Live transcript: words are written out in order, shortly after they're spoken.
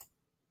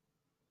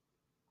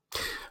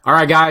All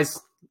right, guys,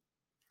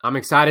 I'm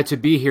excited to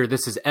be here.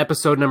 This is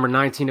episode number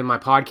 19 of my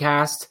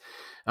podcast.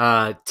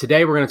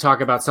 Today, we're going to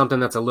talk about something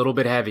that's a little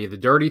bit heavy, the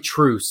dirty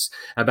truths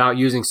about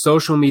using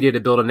social media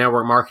to build a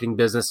network marketing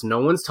business. No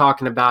one's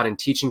talking about and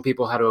teaching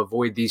people how to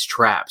avoid these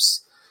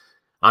traps.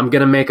 I'm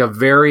going to make a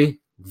very,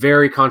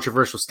 very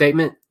controversial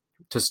statement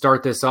to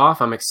start this off.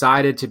 I'm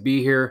excited to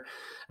be here.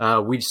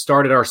 We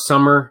started our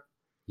summer.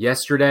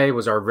 Yesterday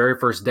was our very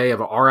first day of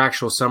our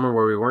actual summer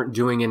where we weren't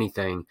doing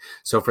anything.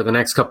 So for the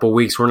next couple of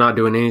weeks, we're not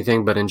doing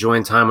anything but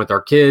enjoying time with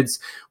our kids,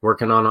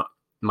 working on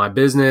my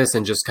business,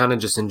 and just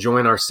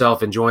enjoying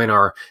ourselves, enjoying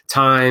our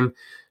time.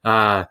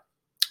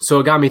 So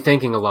it got me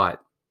thinking a lot.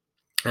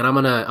 And I'm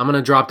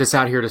gonna drop this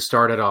out here to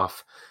start it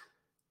off.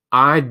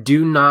 I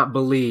do not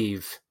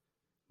believe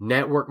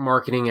network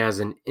marketing as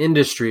an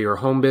industry or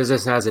home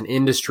business as an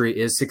industry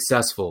is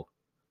successful.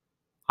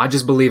 I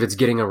just believe it's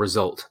getting a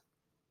result.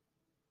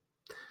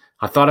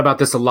 I thought about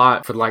this a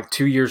lot for like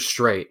 2 years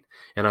straight.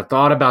 And I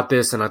thought about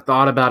this and I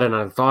thought about it and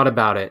I thought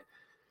about it.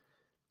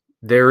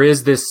 There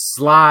is this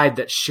slide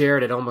that's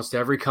shared at almost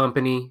every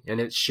company and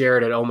it's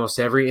shared at almost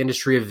every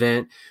industry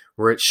event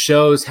where it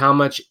shows how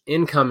much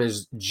income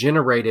is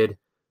generated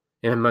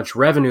and how much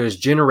revenue is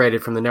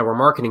generated from the network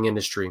marketing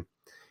industry.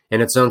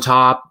 And it's on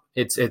top.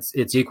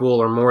 It's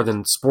equal or more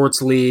than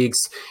sports leagues,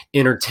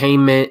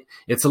 entertainment.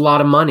 It's a lot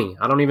of money.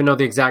 I don't even know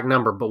the exact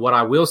number, but what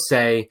I will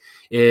say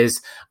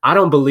is I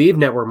don't believe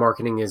network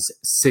marketing is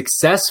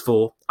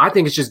successful. I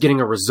think it's just getting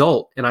a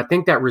result. And I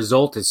think that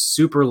result is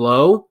super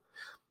low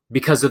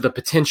because of the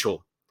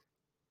potential.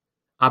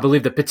 I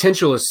believe the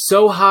potential is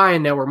so high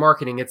in network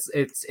marketing.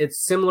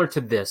 It's similar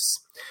to this.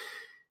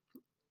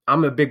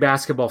 I'm a big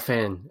basketball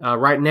fan.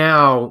 Right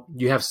now,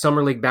 you have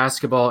Summer League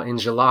basketball in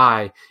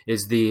July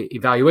is the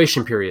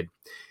evaluation period.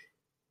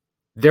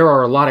 There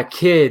are a lot of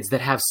kids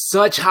that have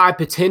such high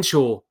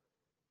potential,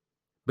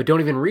 but don't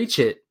even reach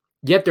it.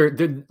 Yet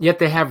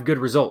they have good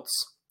results.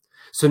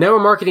 So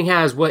network marketing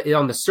has what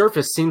on the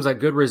surface seems like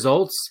good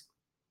results,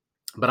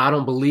 but I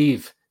don't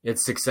believe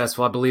it's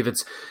successful. I believe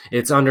it's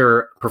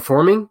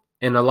underperforming,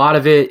 and a lot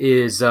of it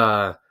is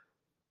I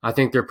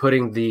think they're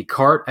putting the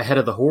cart ahead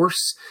of the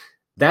horse.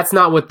 That's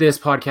not what this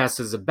podcast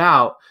is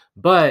about,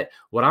 but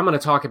what I'm going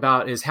to talk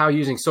about is how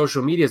using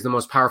social media is the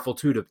most powerful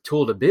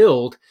tool to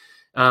build,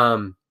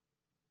 and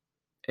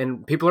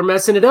people are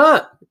messing it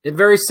up. It's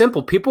very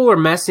simple. People are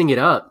messing it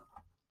up.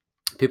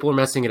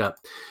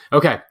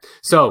 Okay,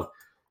 so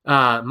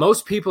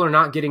most people are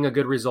not getting a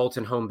good result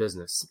in home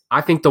business.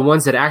 I think the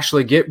ones that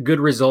actually get good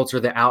results are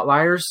the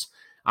outliers.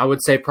 I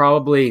would say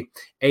probably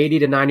 80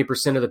 to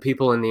 90% of the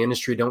people in the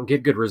industry don't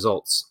get good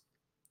results.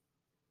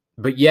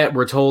 But yet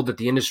we're told that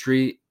the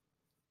industry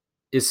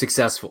is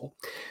successful.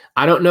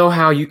 I don't know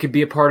how you could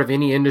be a part of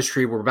any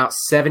industry where about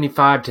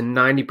 75 to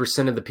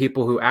 90% of the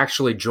people who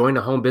actually join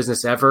a home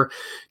business ever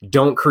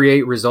don't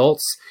create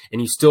results, and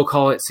you still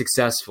call it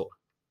successful.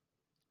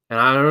 And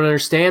I don't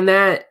understand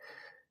that.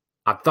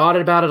 I've thought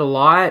about it a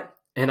lot,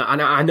 and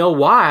I know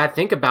why. I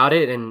think about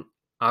it, and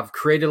I've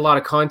created a lot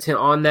of content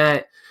on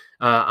that.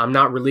 I'm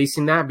not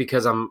releasing that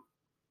because I'm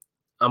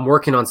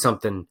working on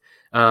something.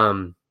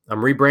 I'm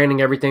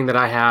rebranding everything that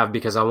I have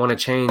because I want to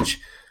change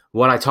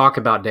what I talk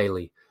about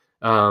daily.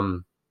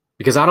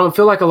 Because I don't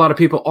feel like a lot of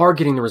people are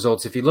getting the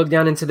results. If you look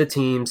down into the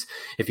teams,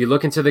 if you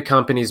look into the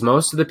companies,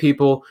 most of the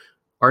people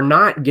are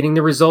not getting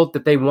the result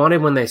that they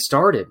wanted when they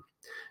started.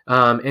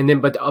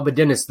 But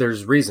Dennis,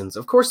 there's reasons.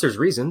 Of course, there's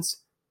reasons.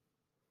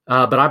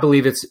 But I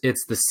believe it's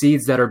the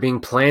seeds that are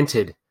being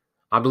planted.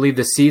 I believe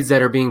the seeds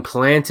that are being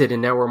planted in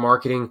network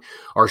marketing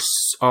are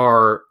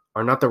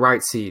not the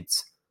right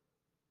seeds.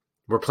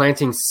 We're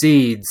planting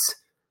seeds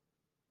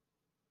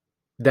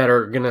that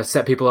are going to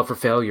set people up for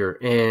failure.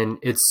 And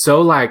it's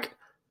so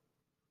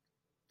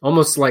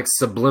almost like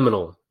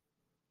subliminal.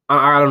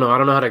 I don't know. I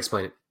don't know how to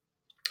explain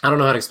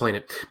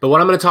it. But what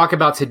I'm going to talk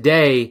about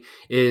today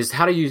is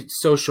how to use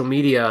social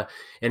media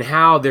and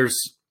how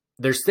there's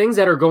things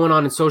that are going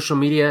on in social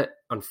media,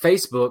 on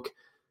Facebook,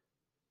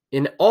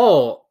 in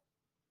all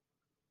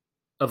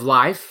of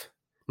life,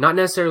 not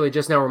necessarily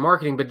just network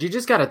marketing, but you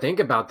just got to think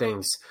about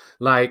things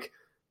like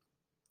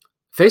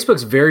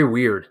Facebook's very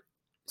weird,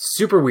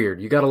 super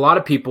weird. You got a lot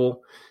of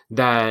people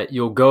that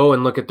you'll go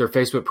and look at their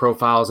Facebook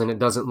profiles and it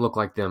doesn't look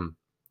like them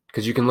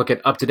because you can look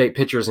at up-to-date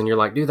pictures and you're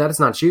like, dude, that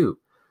is not you.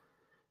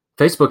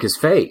 Facebook is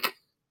fake.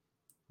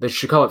 They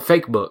should call it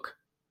fake book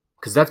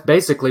because that's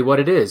basically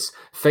what it is.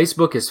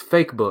 Facebook is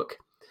fake book.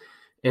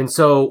 And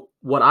so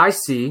what I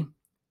see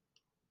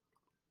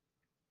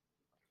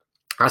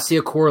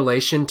a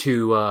correlation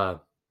to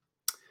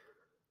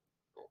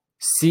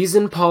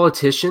seasoned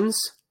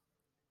politicians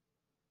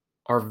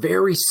are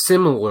very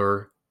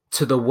similar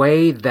to the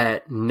way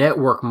that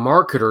network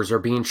marketers are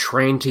being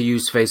trained to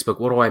use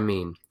Facebook. What do I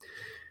mean?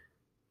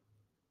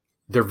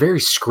 They're very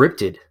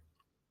scripted.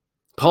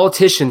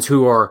 Politicians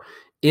who are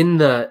in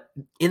the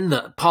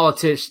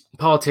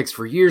politics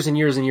for years and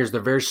years and years,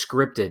 they're very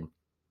scripted.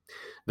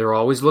 They're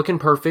always looking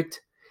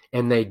perfect.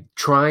 and they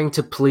trying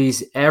to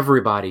please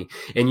everybody.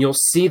 And you'll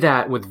see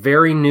that with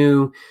very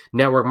new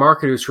network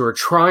marketers who are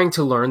trying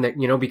to learn that,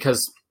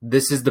 because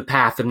this is the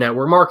path of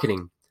network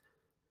marketing.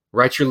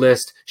 Write your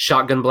list,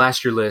 shotgun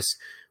blast your list,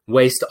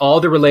 waste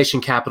all the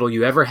relation capital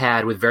you ever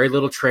had with very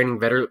little training,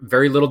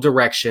 very little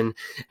direction.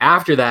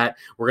 After that,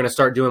 we're going to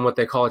start doing what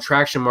they call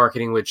attraction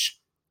marketing, which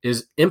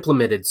is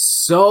implemented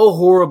so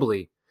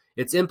horribly.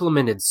 It's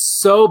implemented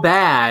so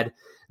bad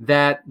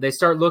that they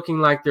start looking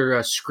like they're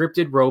a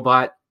scripted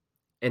robot,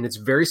 and it's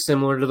very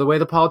similar to the way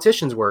the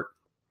politicians work.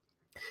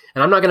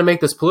 And I'm not going to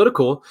make this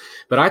political,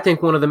 but I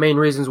think one of the main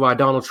reasons why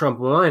Donald Trump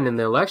won in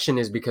the election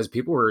is because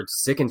people were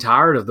sick and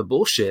tired of the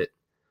bullshit.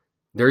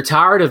 They're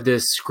tired of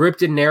this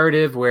scripted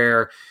narrative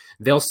where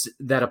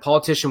that a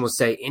politician will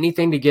say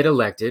anything to get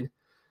elected.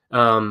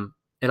 And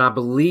I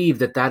believe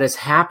that is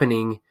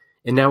happening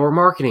in network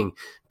marketing.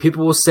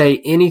 People will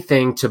say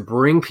anything to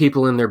bring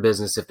people in their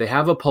business. If they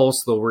have a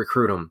pulse, they'll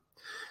recruit them.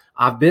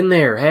 I've been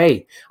there.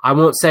 Hey, I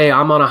won't say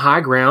I'm on a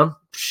high ground.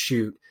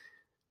 Shoot.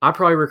 I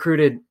probably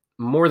recruited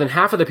more than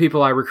half of the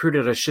people I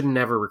recruited. I should have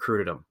never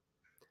recruited them.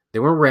 They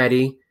weren't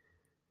ready.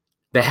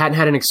 They hadn't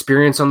had an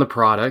experience on the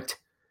product.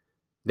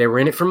 They were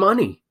in it for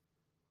money.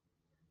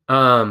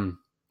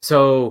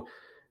 So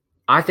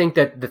I think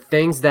that the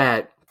things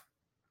that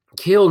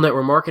kill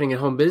network marketing and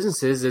home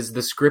businesses is the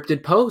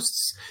scripted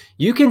posts.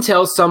 You can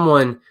tell as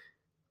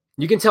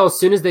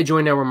soon as they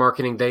join network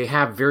marketing, they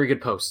have very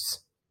good posts.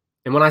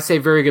 And when I say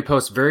very good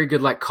posts, very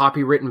good, like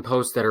copywritten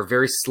posts that are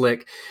very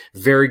slick,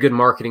 very good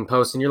marketing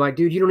posts. And you're like,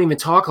 dude, you don't even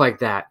talk like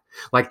that.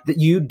 Like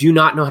you do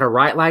not know how to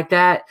write like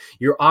that.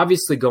 You're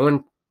obviously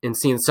going and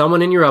seeing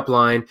someone in your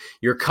upline,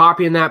 you're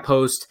copying that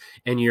post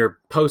and you're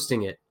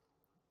posting it,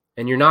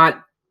 and you're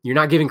not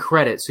giving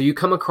credit. So you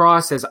come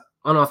across as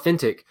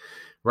unauthentic,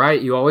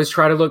 right? You always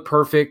try to look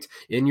perfect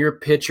in your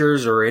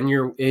pictures or in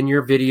your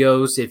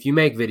videos, if you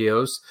make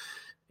videos,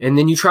 and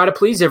then you try to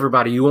please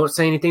everybody. You won't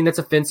say anything that's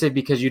offensive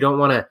because you don't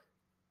want to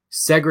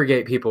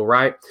segregate people,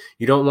 right?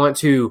 You don't want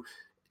to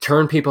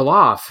turn people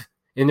off.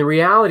 And the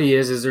reality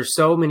is there's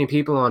so many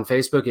people on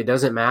Facebook, it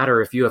doesn't matter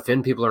if you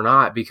offend people or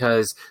not,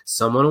 because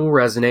someone will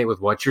resonate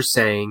with what you're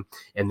saying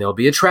and they'll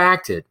be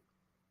attracted.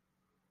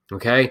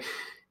 Okay?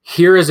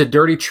 Here is a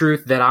dirty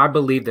truth that I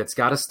believe that's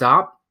got to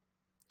stop.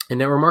 In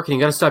network marketing,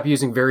 you got to stop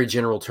using very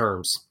general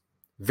terms.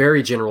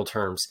 Very general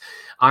terms.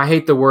 I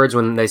hate the words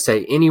when they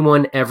say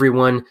anyone,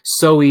 everyone,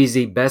 so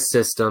easy, best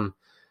system.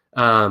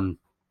 I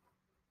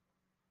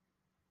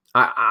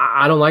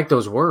don't like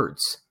those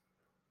words.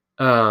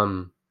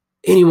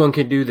 Anyone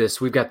can do this.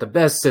 We've got the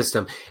best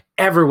system.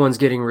 Everyone's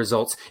getting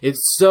results.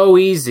 It's so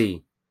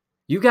easy.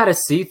 You got to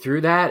see through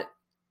that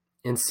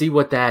and see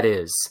what that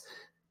is.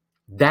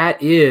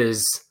 That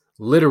is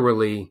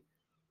literally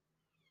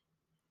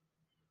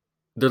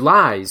their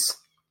lies,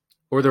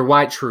 or their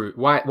white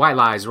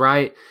lies,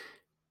 right?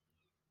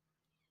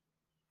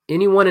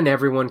 Anyone and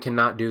everyone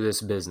cannot do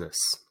this business.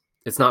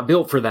 It's not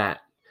built for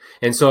that.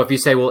 And so if you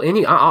say, well,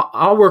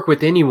 I'll work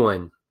with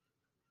anyone.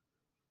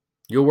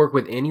 You'll work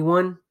with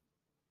anyone?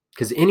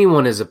 Because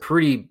anyone is a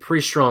pretty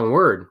strong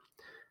word.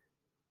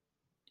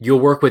 You'll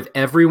work with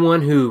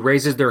everyone who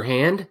raises their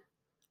hand.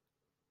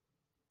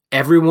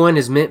 Everyone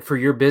is meant for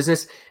your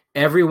business.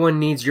 Everyone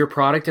needs your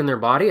product in their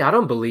body. I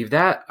don't believe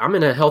that. I'm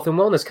in a health and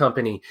wellness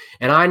company,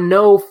 and I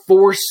know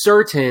for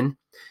certain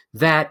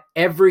that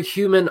every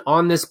human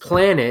on this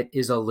planet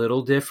is a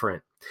little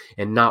different,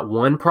 and not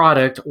one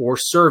product or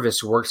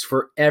service works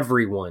for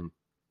everyone.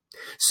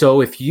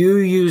 So if you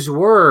use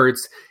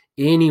words,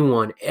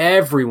 anyone,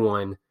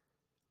 everyone,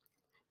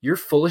 you're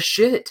full of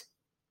shit.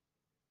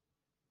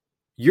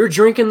 You're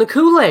drinking the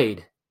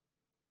Kool-Aid.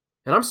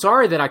 And I'm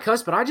sorry that I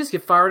cuss, but I just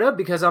get fired up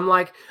because I'm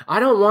like, I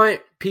don't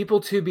want people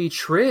to be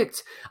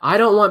tricked. I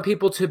don't want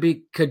people to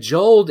be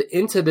cajoled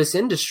into this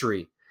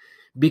industry,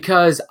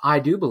 because I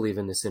do believe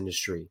in this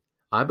industry.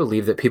 I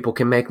believe that people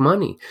can make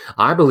money.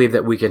 I believe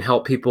that we can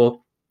help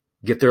people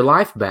get their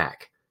life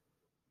back.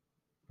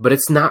 But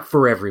it's not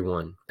for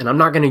everyone. And I'm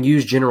not going to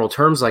use general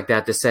terms like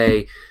that to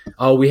say,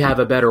 oh, we have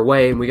a better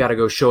way and we got to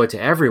go show it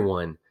to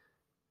everyone.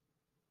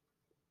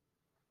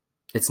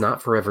 It's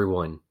not for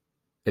everyone.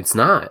 It's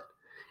not.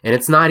 And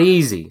it's not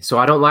easy. So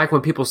I don't like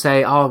when people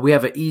say, oh, we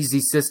have an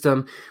easy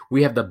system.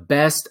 We have the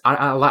best.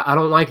 I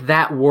don't like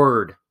that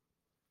word,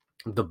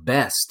 the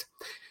best.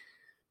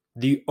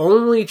 The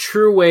only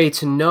true way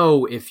to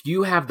know if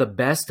you have the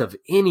best of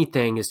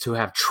anything is to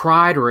have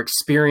tried or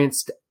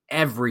experienced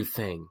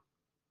everything.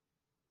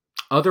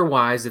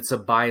 Otherwise, it's a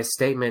biased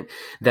statement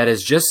that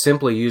is just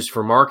simply used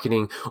for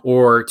marketing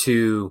or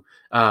to,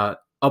 oh,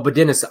 but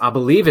Dennis, I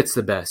believe it's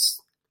the best.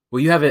 Well,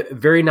 you have a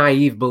very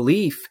naive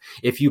belief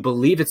if you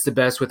believe it's the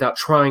best without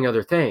trying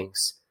other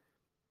things.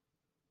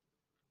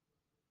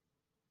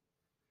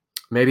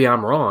 Maybe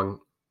I'm wrong.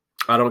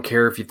 I don't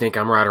care if you think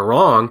I'm right or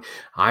wrong.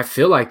 I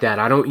feel like that.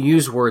 I don't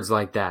use words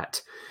like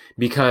that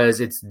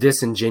because it's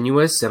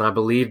disingenuous, and I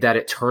believe that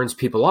it turns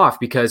people off,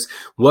 because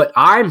what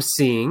I'm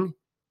seeing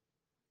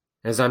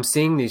as I'm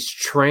seeing these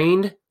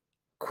trained,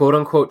 quote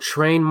unquote,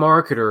 trained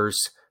marketers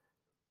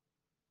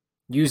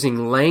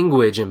using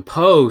language and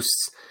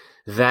posts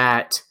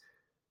that,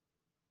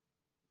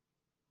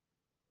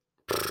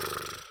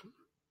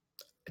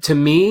 to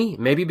me,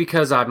 maybe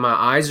because my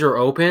eyes are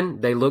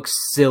open, they look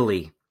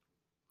silly.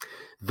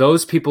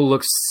 Those people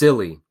look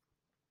silly.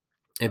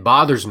 It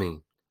bothers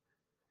me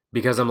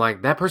because I'm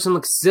like, that person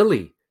looks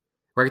silly,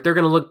 right? They're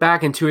going to look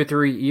back in 2 or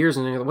 3 years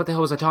and they're like, what the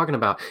hell was I talking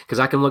about? Because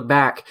I can look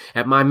back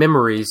at my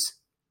memories.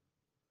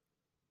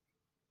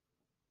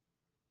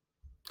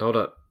 Hold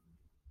up.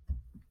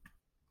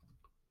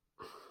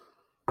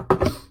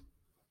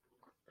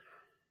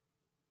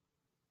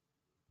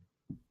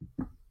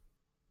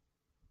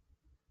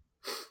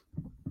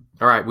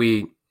 All right,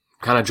 we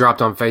kind of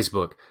dropped on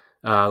Facebook.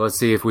 Let's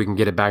see if we can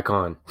get it back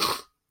on.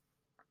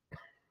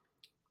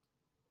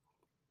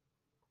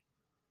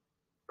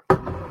 I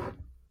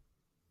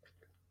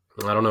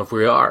don't know if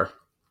we are.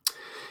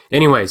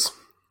 Anyways,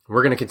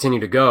 we're going to continue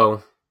to go.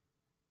 I'll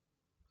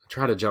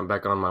try to jump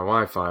back on my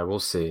Wi-Fi. We'll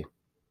see.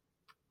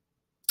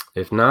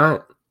 If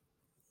not,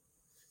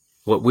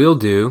 what we'll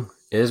do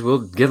is we'll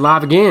get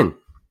live again.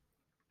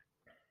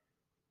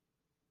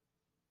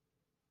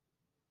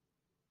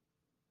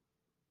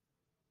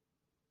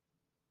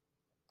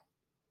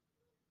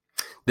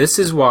 This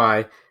is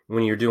why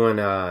when you're doing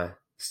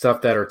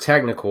stuff that are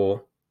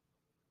technical,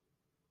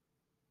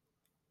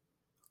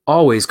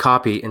 always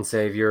copy and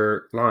save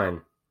your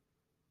line.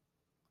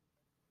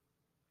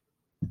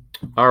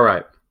 All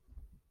right,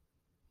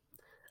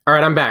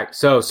 I'm back.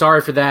 So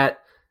sorry for that.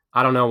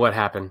 I don't know what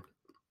happened.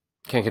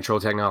 Can't control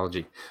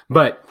technology.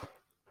 But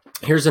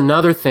here's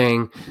another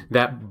thing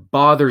that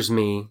bothers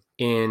me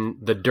in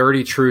the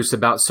dirty truths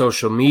about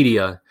social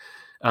media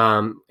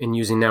and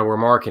using network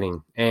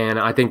marketing. And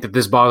I think that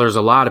this bothers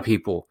a lot of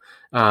people.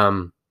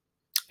 It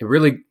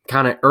really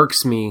kind of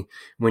irks me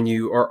when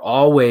you're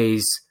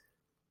always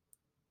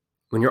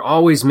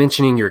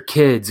mentioning your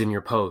kids in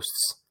your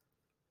posts,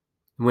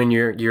 when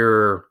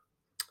you're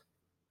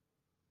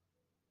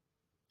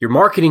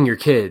marketing your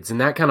kids,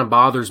 and that kind of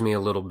bothers me a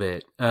little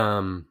bit.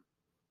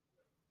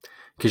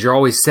 Because you're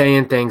always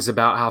saying things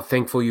about how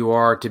thankful you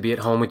are to be at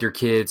home with your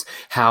kids,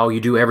 how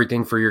you do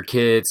everything for your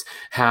kids,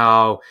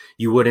 how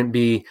you wouldn't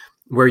be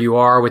where you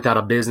are without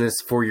a business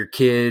for your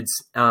kids.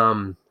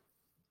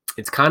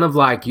 It's kind of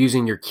like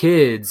using your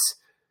kids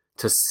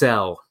to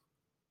sell.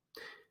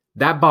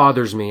 That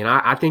bothers me. And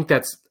I think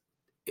it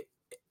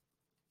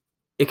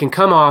can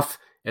come off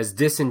as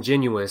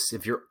disingenuous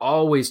if you're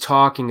always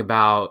talking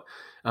about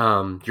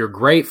you're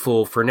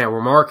grateful for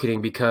network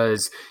marketing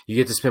because you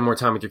get to spend more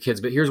time with your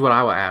kids. But here's what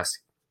I will ask.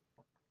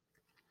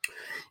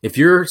 If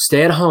you're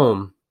stay at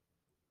home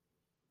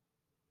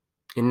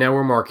in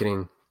network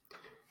marketing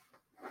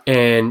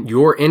and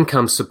your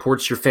income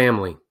supports your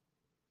family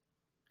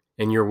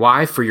and your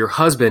wife or your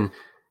husband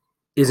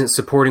isn't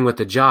supporting with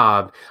the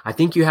job, I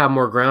think you have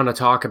more ground to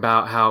talk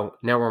about how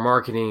network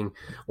marketing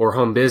or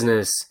home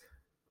business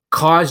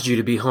caused you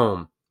to be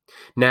home.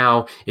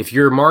 Now, if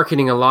you're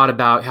marketing a lot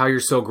about how you're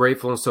so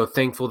grateful and so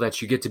thankful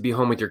that you get to be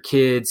home with your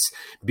kids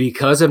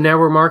because of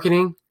network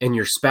marketing and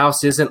your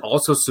spouse isn't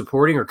also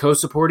supporting or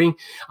co-supporting,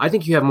 I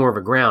think you have more of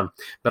a ground.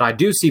 But I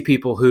do see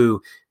people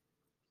who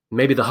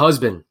maybe the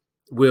husband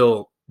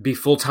will be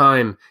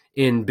full-time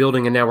in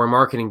building a network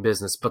marketing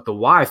business, but the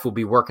wife will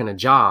be working a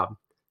job.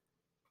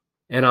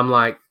 And I'm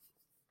like,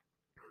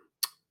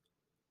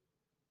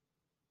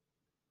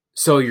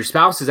 so your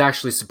spouse is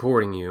actually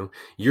supporting you.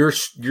 You're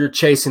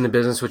chasing the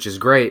business, which is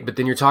great. But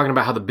then you're talking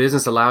about how the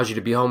business allows you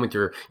to be home with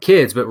your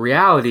kids. But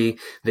reality,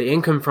 the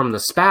income from the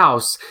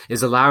spouse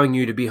is allowing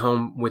you to be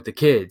home with the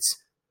kids.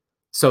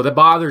 So that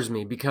bothers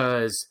me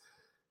because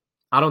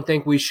I don't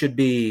think we should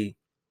be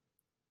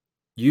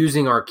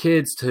using our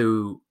kids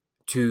to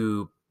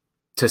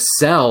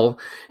sell.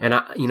 And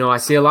I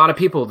see a lot of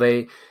people,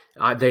 they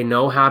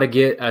know how to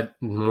get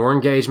more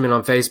engagement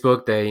on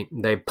Facebook.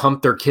 They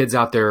pump their kids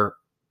out there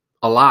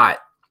a lot,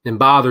 and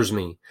bothers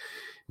me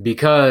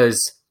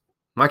because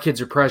my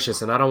kids are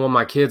precious and I don't want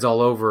my kids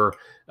all over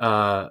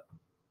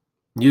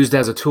used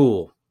as a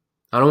tool.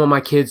 I don't want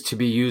my kids to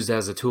be used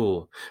as a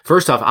tool.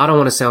 First off, I don't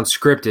want to sound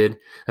scripted.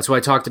 That's what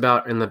I talked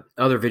about in the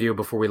other video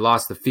before we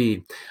lost the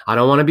feed. I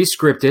don't want to be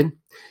scripted.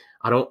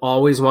 I don't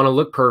always want to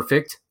look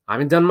perfect. I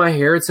haven't done my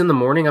hair. It's in the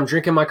morning. I'm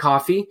drinking my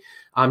coffee.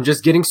 I'm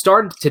just getting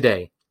started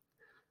today.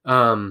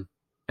 And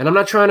I'm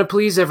not trying to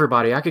please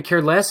everybody. I could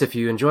care less if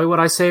you enjoy what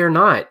I say or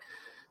not.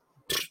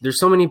 There's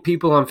so many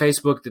people on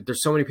Facebook,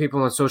 there's so many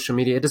people on social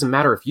media. It doesn't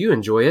matter if you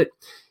enjoy it.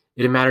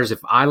 It matters if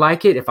I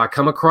like it, if I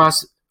come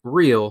across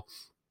real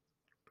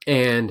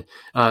and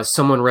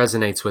someone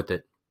resonates with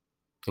it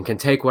and can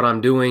take what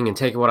I'm doing and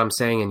take what I'm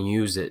saying and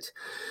use it.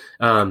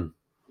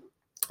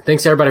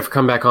 Thanks everybody for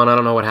coming back on. I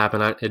don't know what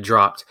happened. It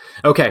dropped.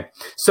 Okay.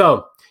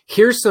 So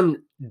here's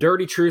some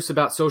dirty truths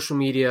about social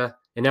media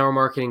and network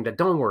marketing that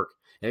don't work.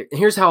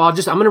 Here's how I'm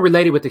going to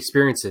relate it with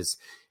experiences.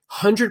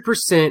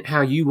 100%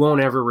 how you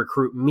won't ever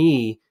recruit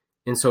me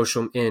in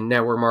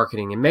network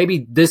marketing. And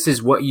maybe this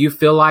is what you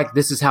feel like.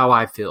 This is how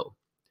I feel.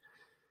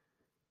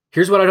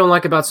 Here's what I don't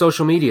like about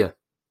social media.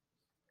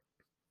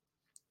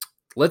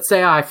 Let's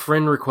say I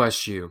friend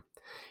request you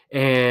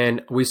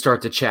and we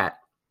start to chat.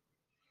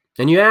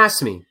 And you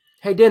ask me,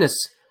 hey, Dennis,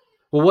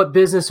 well, what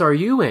business are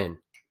you in?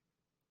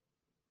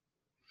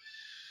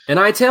 And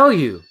I tell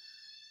you,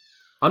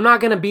 I'm not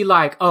going to be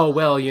like, oh,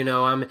 well,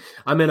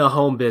 I'm in a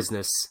home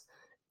business.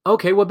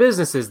 Okay, what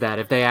business is that?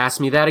 If they ask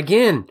me that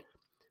again,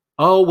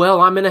 oh,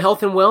 well, I'm in a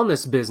health and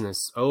wellness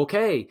business.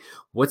 Okay,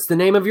 what's the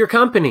name of your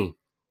company?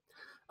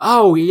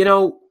 Oh,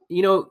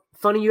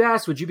 funny you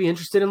asked, would you be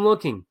interested in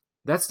looking?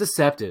 That's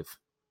deceptive.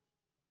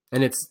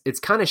 And it's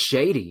kind of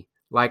shady.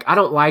 Like, I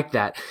don't like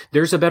that.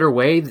 There's a better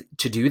way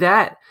to do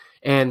that.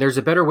 And there's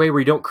a better way where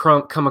you don't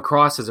come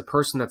across as a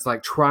person that's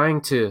like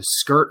trying to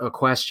skirt a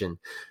question.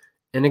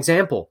 An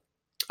example,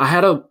 I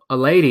had a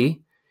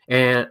lady,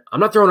 and I'm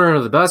not throwing her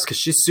under the bus because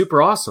she's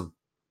super awesome.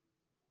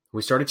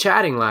 We started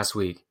chatting last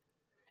week.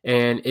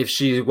 And if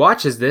she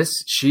watches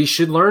this, she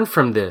should learn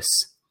from this.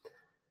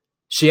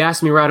 She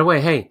asked me right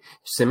away, hey,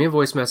 send me a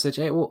voice message.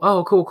 Hey, well,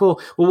 oh,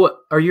 cool. Well, what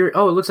are you?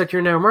 Oh, it looks like you're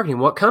in network marketing.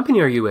 What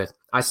company are you with?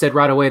 I said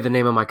right away the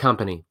name of my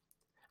company.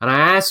 And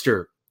I asked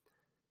her,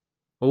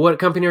 well, what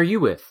company are you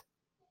with?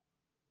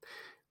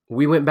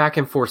 We went back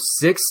and forth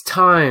 6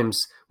 times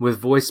with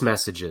voice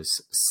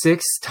messages.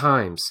 6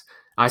 times.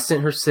 I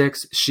sent her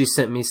 6. She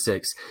sent me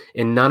 6.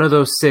 In none of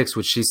those 6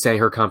 would she say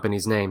her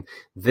company's name.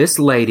 This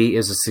lady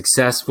is a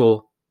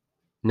successful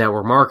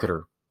network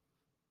marketer.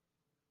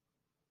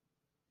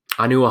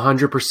 I knew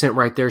 100%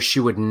 right there she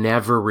would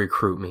never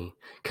recruit me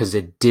because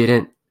it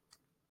didn't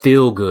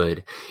feel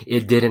good.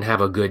 It didn't have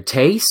a good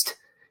taste.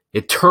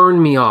 It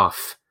turned me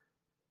off.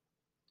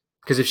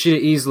 Because if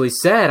she'd easily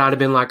said, I'd have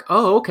been like,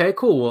 oh, okay,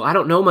 cool. Well, I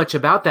don't know much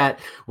about that.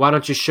 Why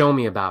don't you show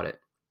me about it?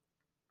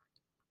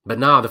 But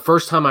no, the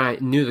first time I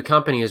knew the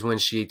company is when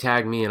she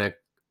tagged me in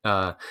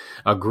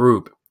a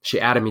group. She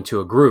added me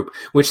to a group,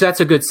 which that's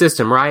a good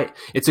system, right?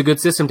 It's a good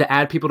system to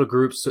add people to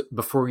groups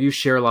before you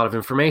share a lot of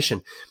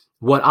information.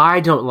 What I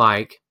don't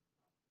like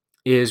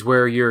is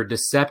where you're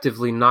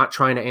deceptively not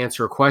trying to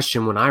answer a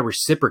question when I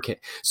reciprocate.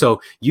 So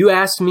you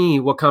asked me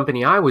what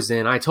company I was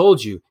in. I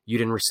told you, you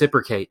didn't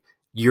reciprocate.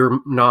 You're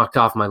knocked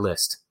off my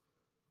list.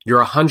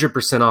 You're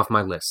 100% off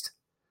my list.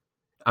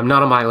 I'm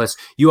not on my list.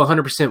 You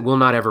 100% will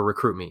not ever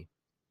recruit me.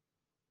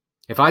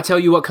 If I tell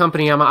you what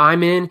company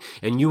I'm in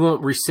and you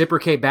won't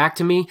reciprocate back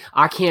to me,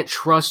 I can't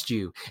trust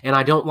you. And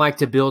I don't like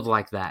to build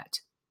like that.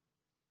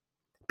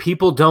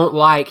 People don't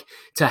like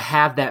to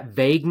have that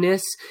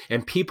vagueness,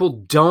 and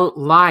people don't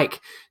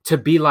like to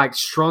be like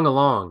strung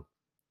along.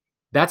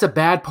 That's a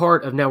bad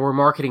part of network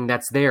marketing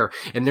that's there.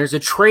 And there's a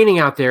training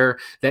out there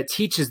that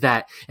teaches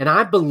that. And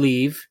I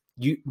believe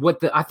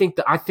I think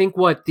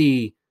what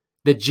the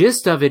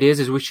gist of it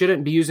is we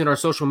shouldn't be using our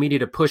social media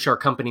to push our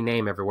company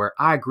name everywhere.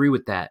 I agree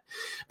with that.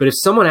 But if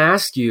someone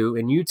asks you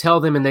and you tell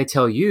them and they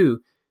tell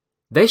you,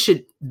 that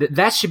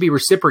should be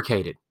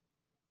reciprocated.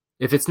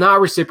 If it's not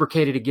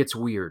reciprocated, it gets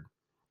weird.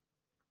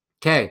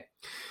 Okay.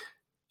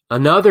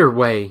 Another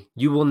way,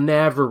 you will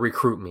never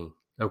recruit me.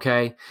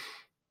 Okay.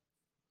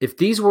 If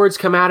these words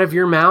come out of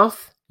your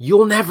mouth,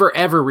 you'll never,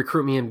 ever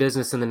recruit me in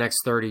business in the next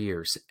 30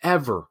 years.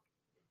 Ever.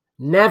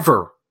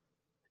 Never.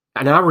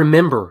 And I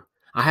remember,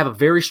 I have a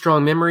very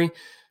strong memory.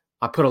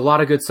 I put a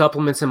lot of good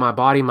supplements in my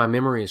body. My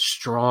memory is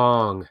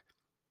strong.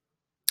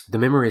 The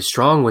memory is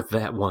strong with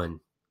that one,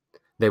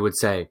 they would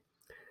say.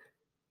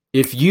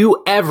 If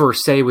you ever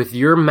say with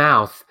your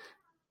mouth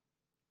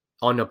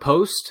on a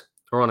post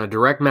or on a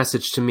direct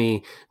message to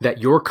me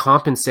that your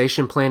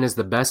compensation plan is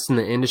the best in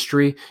the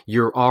industry,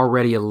 you're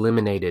already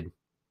eliminated.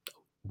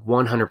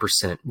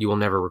 100%. You will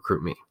never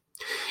recruit me.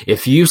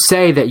 If you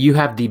say that you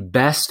have the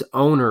best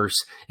owners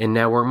in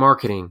network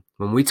marketing,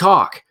 when we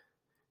talk,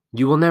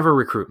 you will never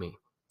recruit me.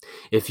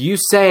 If you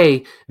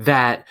say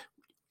that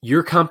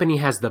your company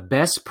has the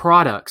best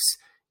products,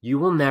 you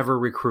will never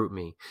recruit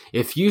me.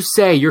 If you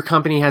say your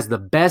company has the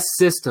best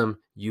system,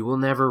 you will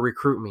never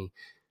recruit me.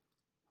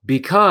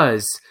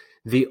 Because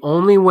the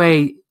only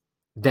way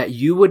that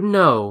you would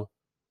know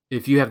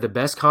if you have the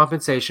best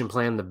compensation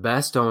plan, the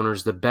best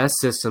owners, the best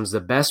systems, the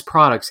best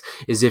products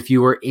is if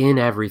you are in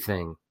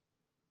everything.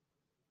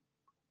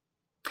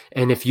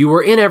 And if you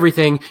were in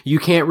everything, you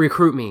can't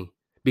recruit me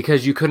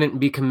because you couldn't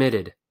be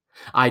committed.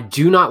 I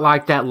do not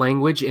like that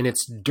language, and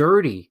it's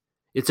dirty.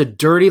 It's a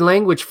dirty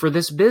language for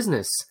this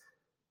business.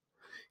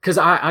 Because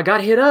I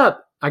got hit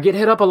up. I get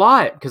hit up a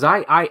lot because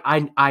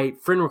I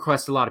friend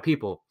request a lot of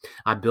people.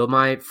 I build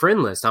my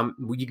friend list.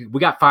 We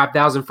got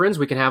 5,000 friends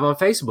we can have on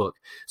Facebook.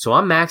 So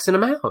I'm maxing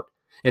them out.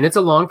 And it's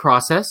a long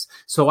process.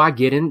 So I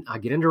get in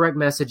direct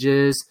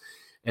messages,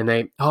 and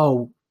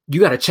you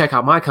got to check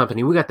out my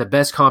company. We got the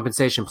best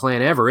compensation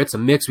plan ever. It's a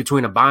mix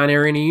between a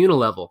binary and a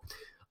unilevel.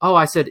 Oh,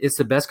 I said, it's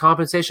the best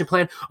compensation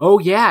plan? Oh,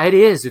 yeah, it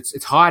is.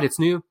 It's hot. It's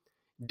new.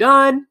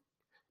 Done.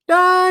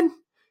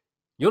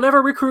 You'll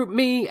never recruit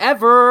me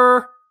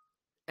ever.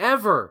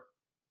 Ever.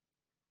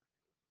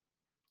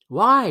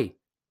 Why?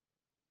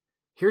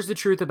 Here's the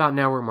truth about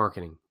network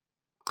marketing.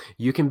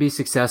 You can be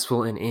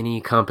successful in any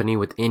company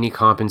with any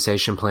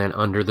compensation plan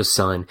under the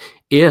sun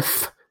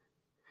if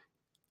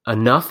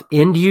enough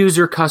end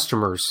user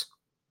customers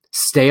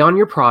stay on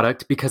your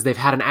product because they've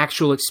had an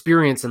actual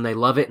experience and they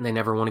love it and they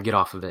never want to get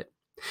off of it.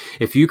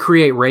 If you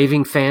create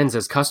raving fans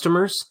as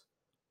customers,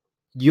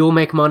 you'll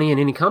make money in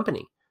any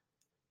company.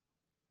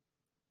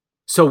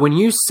 So when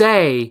you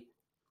say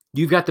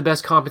you've got the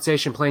best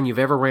compensation plan you've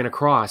ever ran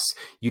across,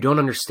 you don't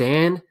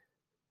understand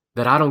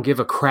that I don't give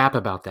a crap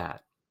about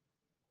that.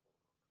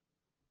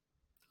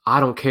 I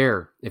don't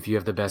care if you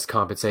have the best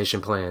compensation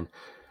plan.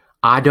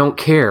 I don't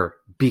care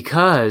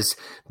because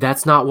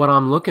that's not what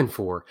I'm looking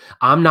for.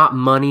 I'm not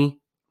money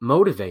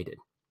motivated.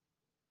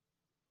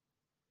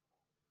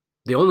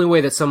 The only way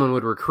that someone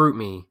would recruit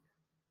me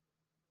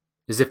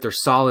is if they're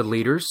solid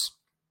leaders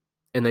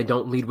and they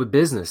don't lead with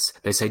business.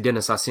 They say,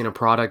 Dennis, I've seen a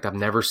product I've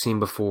never seen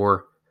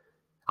before.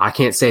 I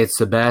can't say it's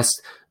the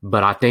best,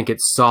 but I think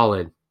it's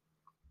solid.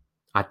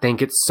 I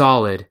think it's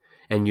solid,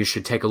 and you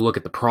should take a look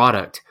at the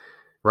product,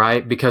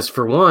 right? Because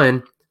for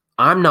one,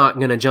 I'm not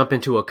going to jump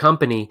into a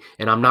company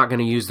and I'm not going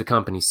to use the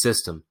company's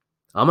system.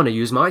 I'm going to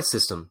use my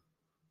system.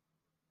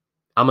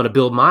 I'm going to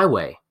build my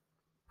way.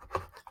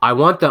 I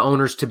want the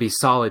owners to be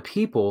solid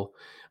people,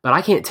 but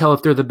I can't tell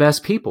if they're the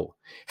best people.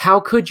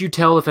 How could you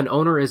tell if an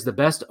owner is the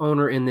best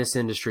owner in this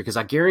industry? Because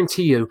I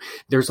guarantee you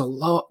there's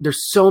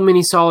so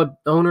many solid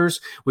owners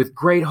with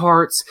great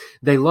hearts.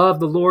 They love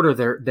the Lord,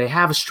 or they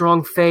have a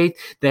strong faith.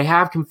 They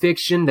have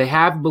conviction. They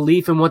have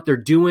belief in what they're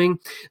doing.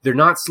 They're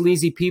not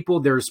sleazy people.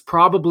 There's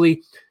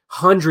probably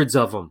hundreds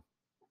of them.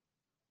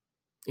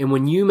 And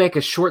when you make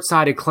a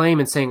short-sighted claim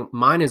and saying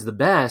mine is the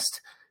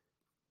best,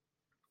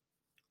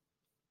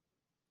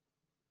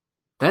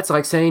 that's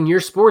like saying your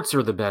sports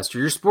are the best or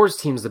your sports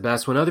team's the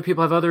best when other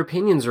people have other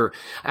opinions, or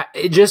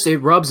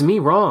it rubs me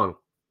wrong.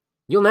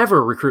 You'll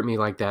never recruit me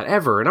like that,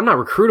 ever. And I'm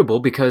not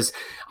recruitable because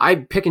I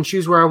pick and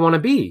choose where I want to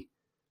be.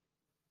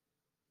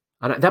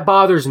 And that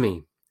bothers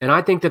me. And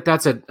I think that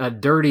that's a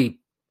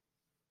dirty,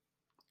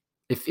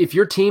 if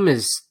your team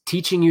is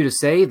teaching you to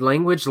say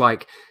language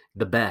like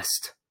the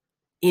best,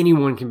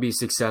 anyone can be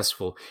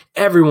successful.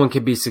 Everyone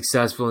can be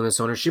successful in this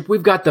ownership.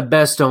 We've got the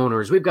best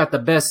owners. We've got the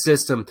best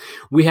system.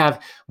 We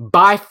have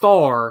by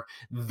far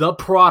the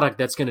product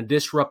that's going to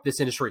disrupt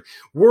this industry.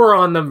 We're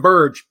on the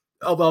verge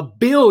of $1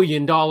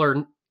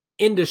 billion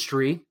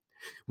industry.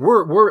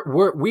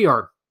 We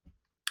are.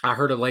 I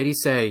heard a lady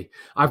say,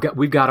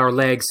 we've got our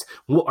legs.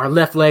 Our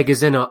left leg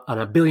is in a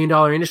 $1 billion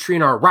industry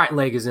and our right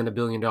leg is in a $1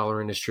 billion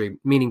industry,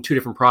 meaning two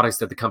different products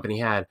that the company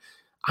had.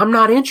 I'm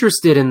not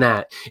interested in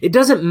that. It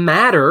doesn't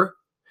matter.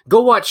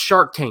 Go watch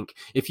Shark Tank.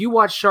 If you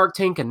watch Shark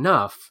Tank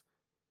enough,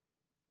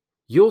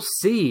 you'll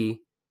see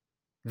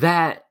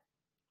that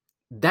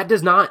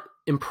does not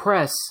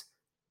impress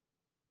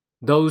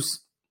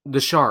the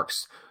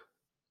sharks.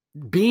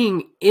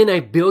 Being in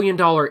a $1 billion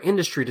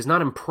industry does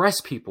not impress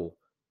people.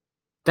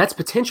 That's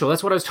potential.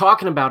 That's what I was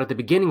talking about at the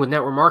beginning with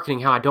network marketing,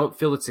 how I don't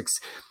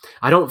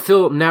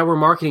feel network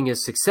marketing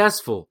is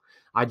successful.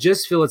 I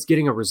just feel it's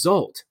getting a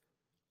result.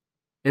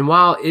 And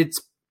while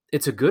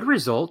it's a good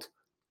result,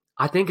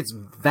 I think it's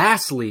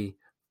vastly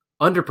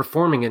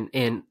underperforming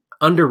and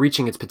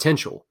underreaching its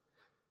potential.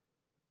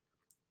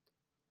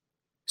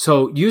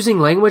 So using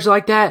language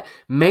like that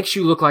makes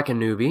you look like a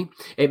newbie.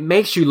 It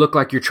makes you look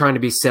like you're trying to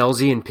be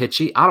salesy and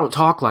pitchy. I don't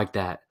talk like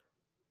that.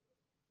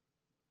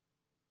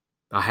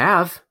 I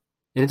have,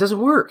 and it doesn't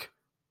work.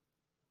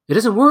 It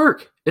doesn't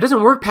work. It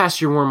doesn't work past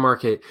your warm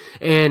market.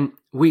 And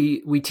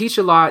we teach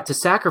a lot to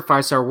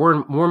sacrifice our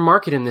warm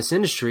market in this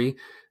industry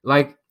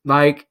like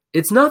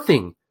it's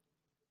nothing.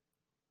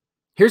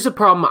 Here's a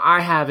problem I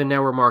have in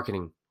network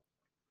marketing.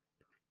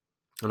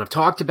 And I've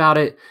talked about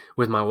it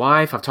with my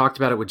wife. I've talked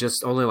about it with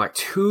just only like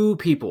 2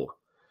 people.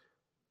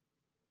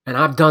 And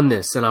I've done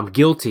this and I'm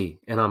guilty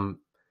and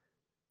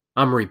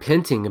I'm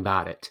repenting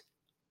about it.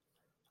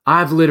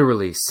 I've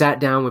literally sat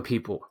down with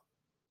people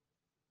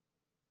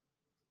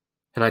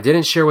and I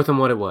didn't share with them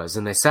what it was.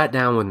 And they sat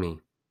down with me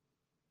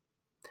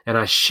and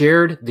I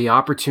shared the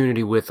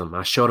opportunity with them.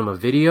 I showed them a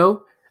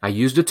video. I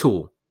used a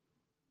tool.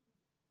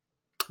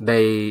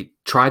 They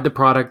tried the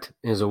product.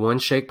 It was a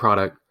 1-shake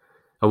product,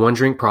 a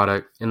 1-drink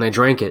product, and they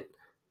drank it.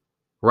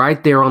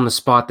 Right there on the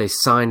spot, they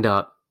signed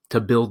up to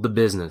build the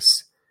business.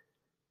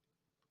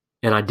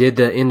 And I did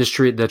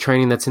the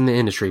training that's in the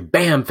industry.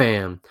 Bam,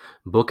 fam.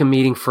 Book a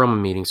meeting from a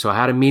meeting. So I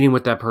had a meeting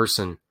with that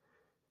person.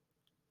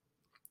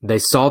 They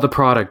saw the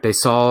product. They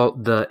saw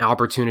the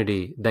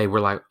opportunity. They were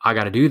like, I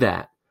got to do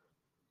that.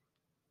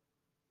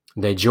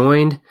 They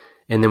joined.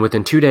 And then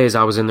within 2 days,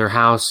 I was in their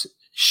house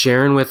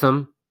sharing with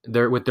them,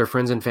 with their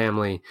friends and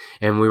family,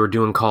 and we were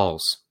doing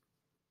calls.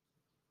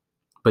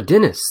 But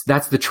Dennis,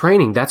 that's the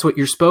training. That's what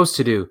you're supposed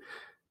to do.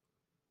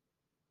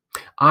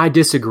 I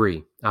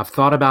disagree. I've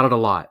thought about it a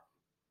lot.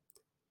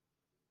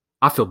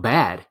 I feel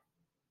bad.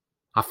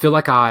 I feel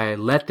like I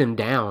let them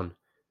down.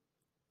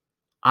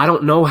 I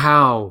don't know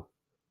how.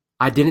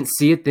 I didn't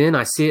see it then.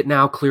 I see it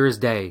now clear as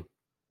day.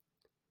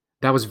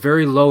 That was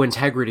very low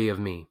integrity of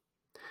me.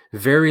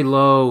 Very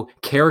low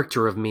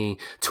character of me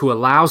to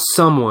allow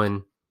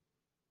someone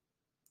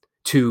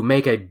to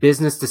make a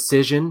business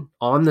decision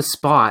on the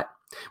spot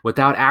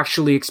without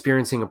actually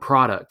experiencing a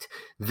product,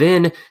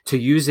 then to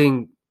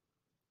using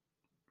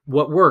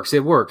what works,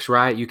 it works,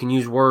 right? You can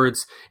use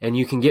words and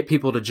you can get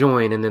people to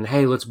join, and then,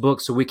 hey, let's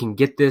book so we can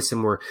get this.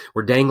 And we're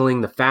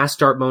dangling the fast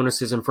start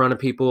bonuses in front of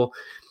people.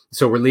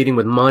 So we're leading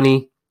with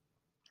money,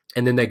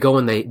 and then they go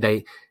and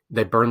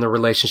they burn the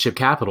relationship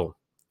capital,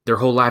 their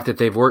whole life that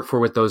they've worked for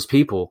with those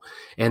people,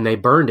 and they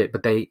burned it,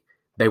 but they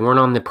weren't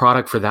on the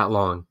product for that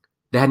long.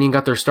 They hadn't even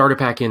got their starter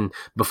pack in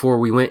before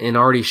we went and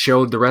already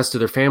showed the rest of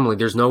their family.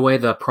 There's no way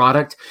the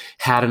product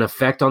had an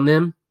effect on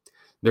them.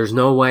 There's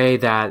no way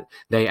that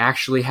they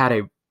actually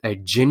had a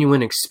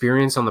genuine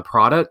experience on the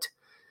product.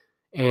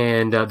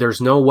 And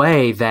there's no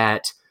way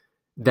that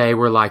they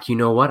were like, you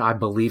know what? I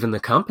believe in the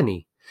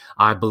company.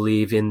 I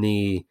believe in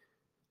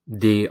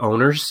the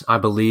owners. I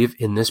believe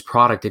in this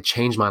product. It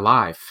changed my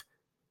life.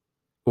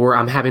 Or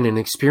I'm having an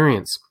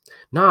experience.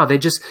 Nah,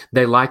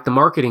 they liked the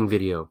marketing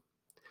video.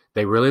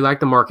 They really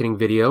liked the marketing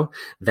video.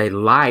 They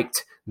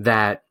liked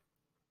that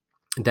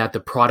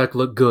the product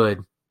looked good.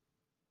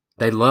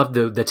 They loved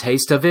the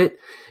taste of it.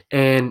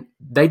 And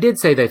they did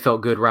say they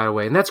felt good right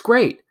away. And that's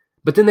great.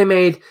 But then they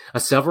made a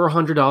several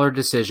 $100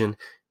 decision.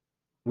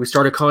 We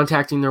started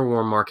contacting their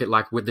warm market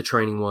like what the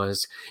training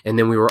was. And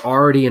then we were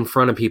already in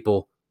front of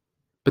people.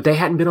 But they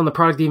hadn't been on the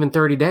product even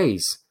 30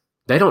 days.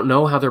 They don't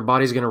know how their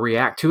body's going to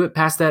react to it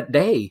past that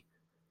day.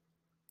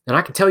 And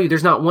I can tell you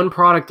there's not one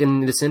product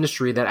in this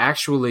industry that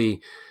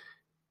actually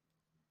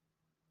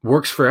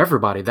works for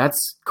everybody.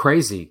 That's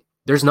crazy.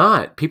 There's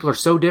not. People are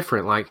so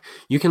different. Like,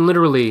 you can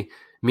literally,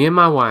 me and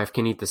my wife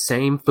can eat the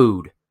same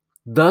food.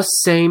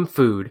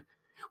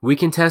 We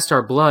can test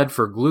our blood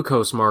for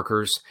glucose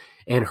markers,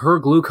 and her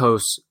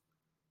glucose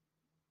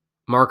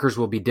markers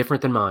will be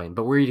different than mine,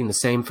 but we're eating the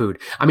same food.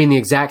 I mean, the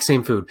exact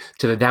same food,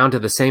 down to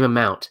the same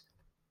amount.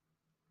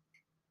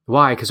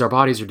 Why? Because our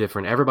bodies are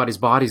different. Everybody's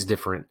body's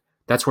different.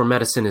 That's where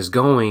medicine is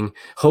going.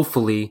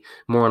 Hopefully,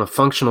 more on a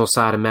functional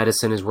side of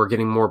medicine, is we're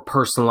getting more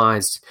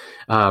personalized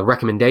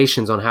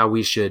recommendations on how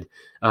we should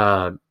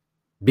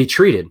be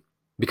treated,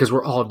 because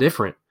we're all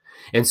different.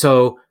 And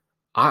so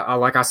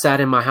I sat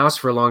in my house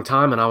for a long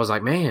time, and I was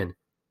like, man,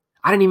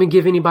 I didn't even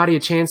give anybody a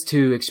chance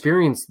to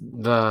experience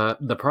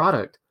the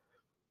product.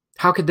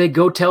 How could they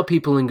go tell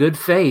people in good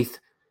faith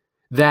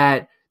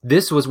that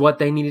this was what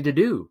they needed to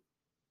do?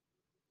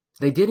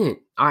 They didn't.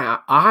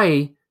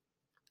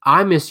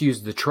 I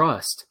misused the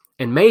trust.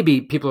 And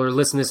maybe people are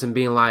listening to this and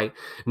being like,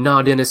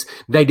 no, Dennis,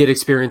 they did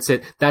experience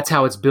it. That's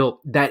how it's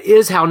built. That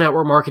is how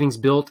network marketing's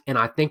built. And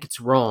I think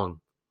it's wrong.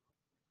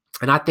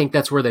 And I think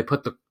that's where they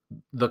put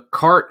the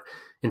cart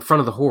in front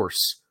of the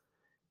horse.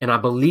 And I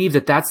believe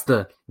that that's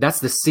the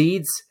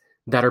seeds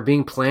that are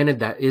being planted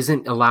that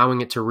isn't allowing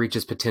it to reach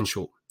its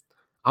potential.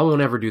 I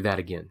won't ever do that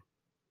again.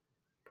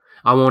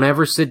 I won't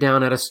ever sit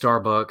down at a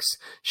Starbucks,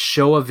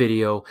 show a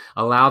video,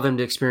 allow them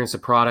to experience a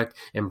product,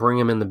 and bring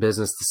them in the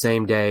business the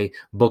same day,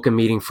 book a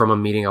meeting from a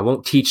meeting. I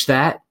won't teach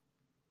that.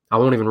 I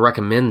won't even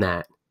recommend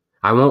that.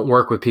 I won't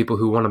work with people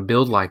who want to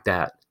build like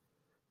that.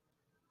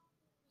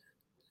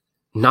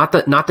 Not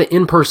the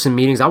in-person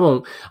meetings. I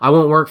won't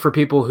work for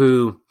people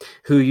who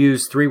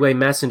use three-way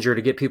messenger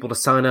to get people to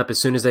sign up.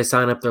 As soon as they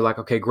sign up, they're like,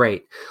 okay,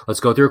 great. Let's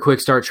go through a quick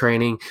start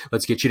training.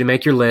 Let's get you to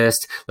make your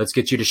list. Let's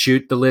get you to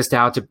shoot the list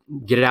out, to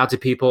get it out to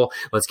people.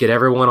 Let's get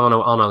everyone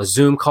on a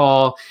Zoom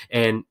call,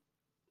 and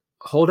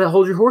hold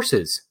your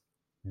horses.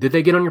 Did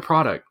they get on your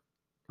product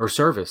or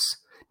service?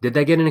 Did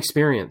they get an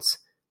experience?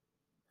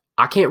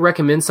 I can't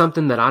recommend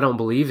something that I don't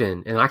believe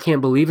in, and I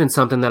can't believe in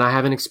something that I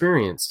haven't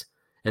experienced.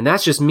 And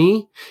that's just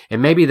me.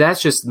 And maybe that's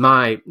just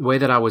my way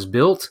that I was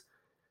built.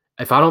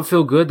 If I don't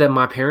feel good that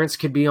my parents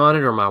could be on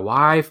it, or my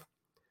wife,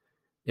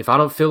 if I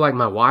don't feel like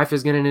my wife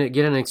is going to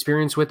get an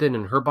experience with it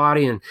in her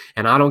body, and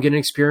I don't get an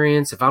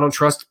experience, if I don't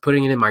trust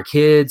putting it in my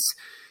kids,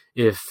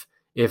 if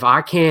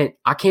I can't,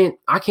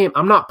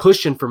 I'm not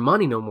pushing for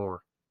money no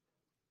more.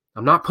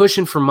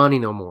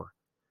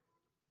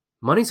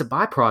 Money's a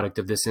byproduct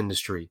of this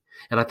industry.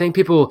 And I think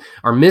people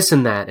are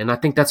missing that. And I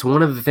think that's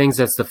one of the things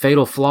that's the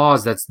fatal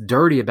flaws that's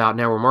dirty about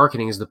network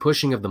marketing, is the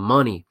pushing of the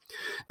money,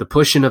 the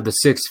pushing of the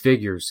six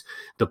figures,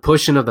 the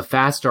pushing of the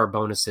fast start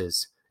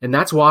bonuses. And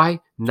that's why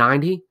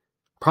probably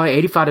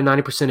 85 to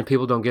 90% of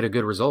people don't get a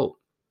good result,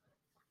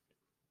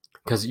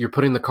 because you're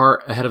putting the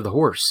cart ahead of the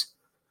horse,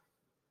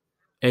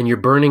 and you're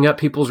burning up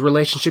people's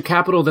relationship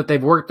capital that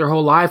they've worked their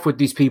whole life with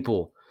these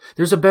people.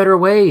 There's a better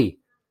way.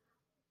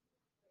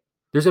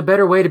 There's a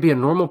better way to be a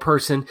normal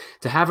person,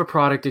 to have a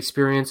product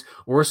experience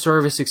or a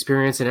service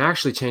experience, and it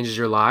actually changes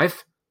your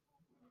life.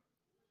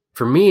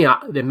 For me,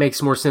 it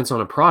makes more sense on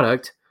a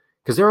product,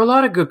 because there are a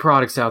lot of good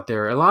products out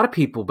there, a lot of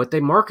people, but they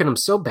market them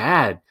so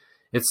bad.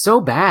 It's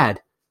so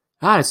bad.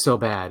 God, it's so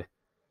bad.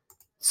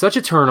 Such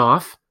a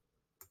turnoff.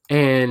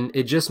 And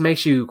it just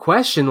makes you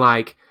question,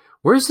 like,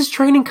 where's this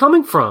training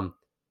coming from?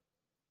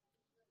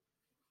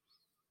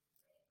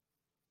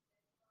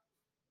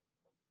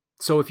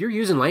 So if you're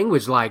using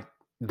language like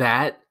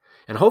that,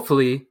 and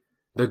hopefully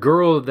the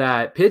girl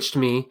that pitched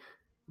me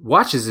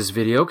watches this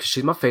video, because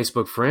she's my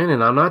Facebook friend,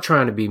 and I'm not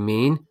trying to be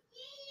mean.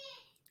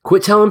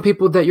 Quit telling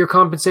people that your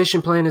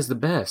compensation plan is the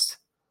best,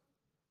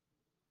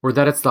 or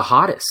that it's the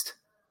hottest.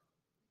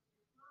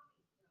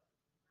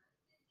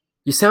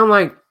 You sound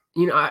like,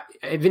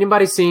 have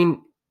anybody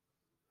seen,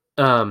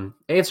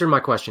 answer my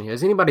question here.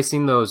 Has anybody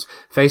seen those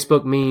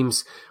Facebook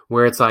memes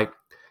where it's like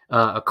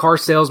a car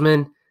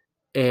salesman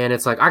and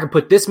it's like, I can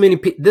put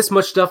this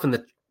much stuff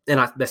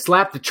they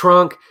slap the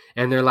trunk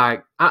and they're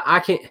like, I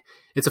can't.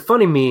 It's a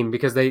funny meme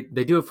because they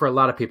do it for a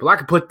lot of people. I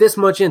can put this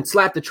much in,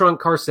 slap the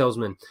trunk, car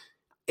salesman.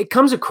 It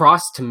comes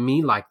across to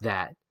me like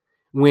that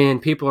when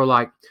people are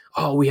like,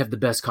 oh, we have the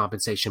best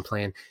compensation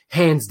plan.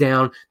 Hands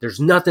down, there's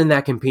nothing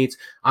that competes.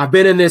 I've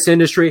been in this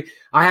industry.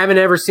 I haven't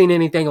ever seen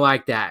anything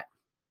like that.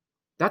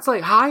 That's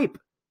like hype.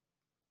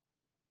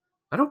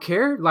 I don't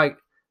care.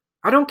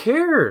 I don't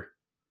care.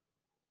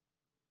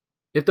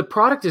 If the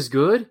product is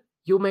good,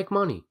 you'll make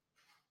money.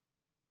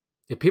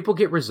 If people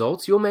get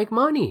results, you'll make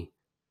money.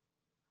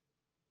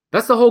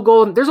 That's the whole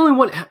goal. There's only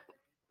one.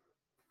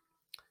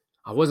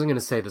 I wasn't going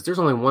to say this. There's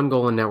only one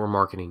goal in network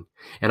marketing,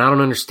 and I don't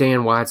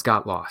understand why it's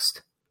got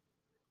lost.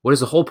 What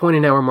is the whole point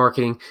of network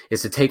marketing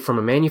is to take from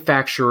a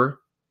manufacturer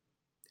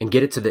and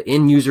get it to the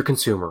end user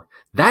consumer.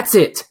 That's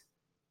it.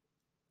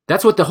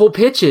 That's what the whole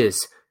pitch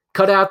is.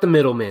 Cut out the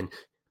middlemen.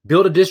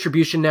 Build a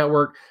distribution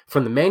network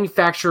from the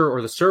manufacturer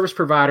or the service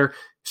provider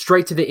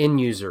straight to the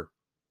end user.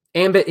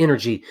 Ambit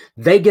Energy,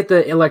 they get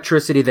the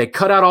electricity. They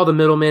cut out all the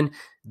middlemen.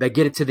 They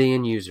get it to the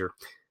end user.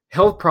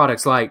 Health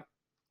products like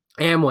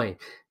Amway,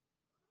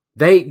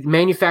 they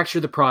manufacture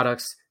the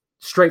products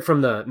straight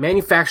from the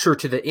manufacturer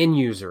to the end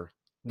user.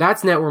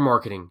 That's network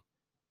marketing.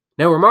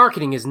 Network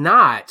marketing is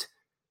not,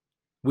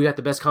 we got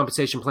the best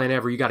compensation plan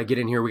ever. You got to get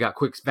in here. We got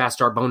quick, fast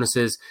start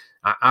bonuses.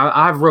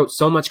 I've wrote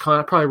so much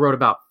content. I probably wrote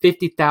about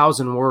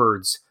 50,000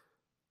 words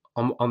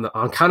on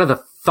kind of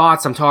the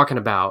thoughts I'm talking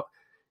about.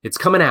 It's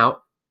coming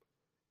out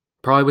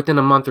probably within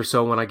a month or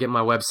so when I get my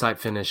website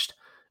finished.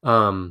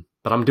 But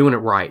I'm doing it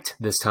right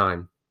this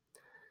time.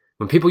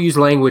 When people use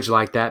language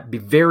like that, be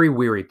very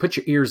weary. Put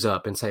your ears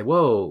up and say,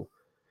 whoa.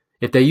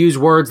 If they use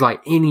words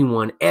like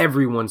anyone,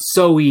 everyone,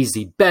 so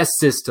easy, best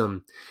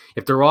system.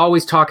 If they're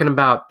always talking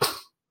about,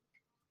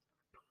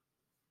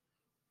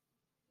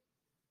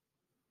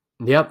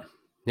 yep.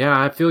 Yeah,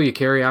 I feel you,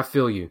 Carrie. I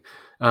feel you.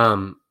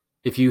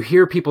 If you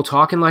hear people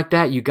talking like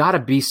that, you got to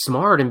be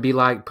smart and be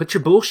like, put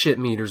your bullshit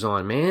meters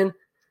on, man.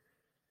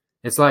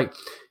 It's like,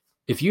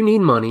 if you need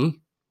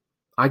money,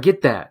 I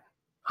get that.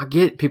 I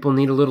get people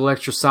need a little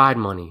extra side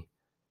money.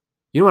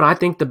 You know what I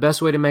think the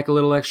best way to make a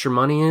little extra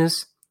money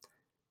is?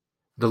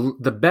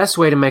 The best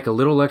way to make a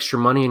little extra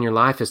money in your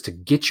life is to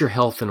get your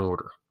health in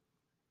order.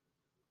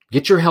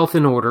 Get your health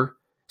in order.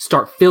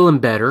 Start feeling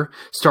better.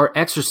 Start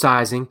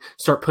exercising.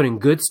 Start putting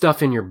good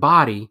stuff in your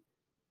body.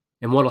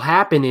 And what'll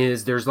happen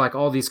is there's like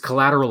all these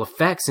collateral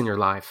effects in your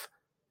life.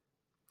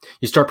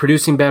 You start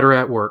producing better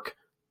at work.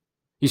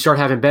 You start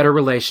having better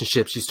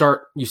relationships.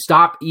 You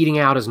stop eating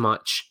out as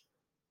much.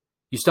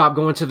 You stop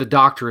going to the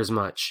doctor as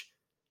much.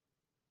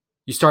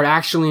 You start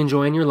actually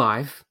enjoying your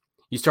life.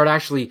 You start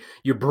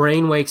your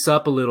brain wakes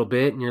up a little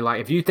bit and you're like,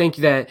 if you think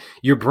that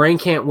your brain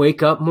can't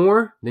wake up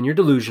more, then you're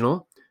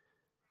delusional.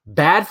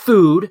 Bad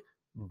food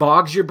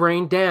bogs your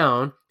brain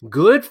down.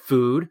 Good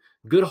food,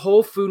 good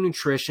whole food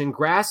nutrition,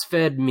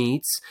 grass-fed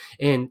meats,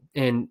 and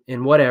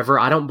whatever.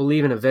 I don't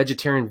believe in a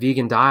vegetarian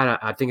vegan diet.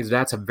 I think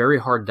that's a very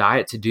hard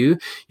diet to do.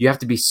 You have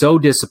to be so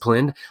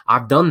disciplined.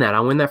 I've done that. I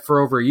went that for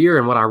over a year,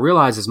 and what I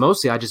realized is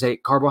mostly I just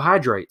ate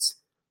carbohydrates.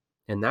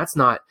 And that's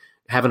not,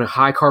 having a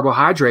high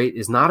carbohydrate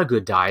is not a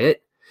good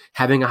diet.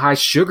 Having a high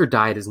sugar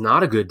diet is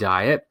not a good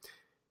diet.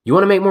 You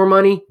want to make more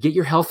money? Get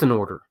your health in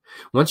order.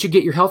 Once you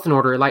get your health in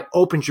order, it like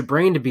opens your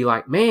brain to be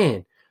like,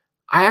 man,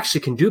 I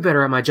actually can do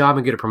better at my job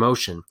and get a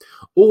promotion.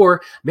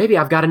 Or maybe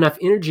I've got enough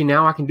energy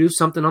now I can do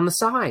something on the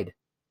side.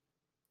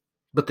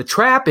 But the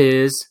trap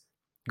is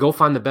go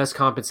find the best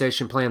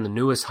compensation plan, the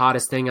newest,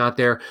 hottest thing out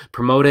there,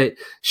 promote it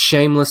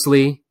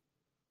shamelessly,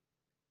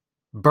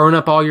 burn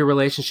up all your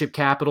relationship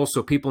capital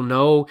so people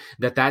know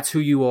that that's who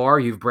you are.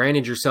 You've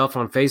branded yourself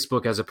on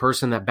Facebook as a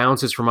person that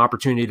bounces from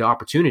opportunity to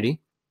opportunity.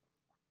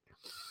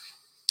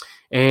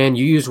 And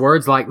you use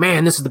words like,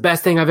 man, this is the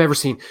best thing I've ever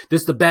seen.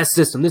 This is the best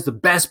system. This is the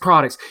best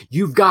products.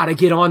 You've got to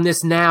get on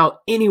this now.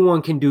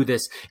 Anyone can do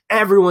this.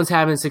 Everyone's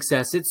having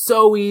success. It's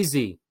so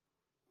easy.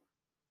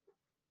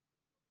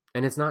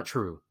 And it's not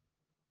true.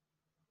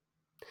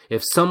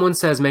 If someone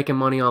says making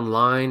money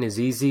online is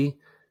easy,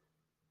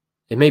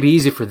 it may be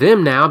easy for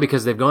them now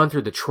because they've gone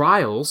through the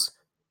trials.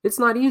 It's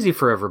not easy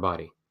for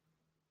everybody.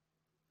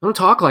 Don't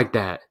talk like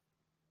that.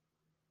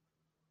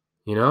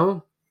 You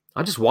know?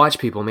 I just watch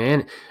people,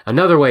 man.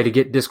 Another way to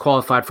get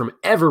disqualified from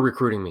ever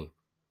recruiting me.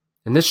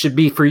 And this should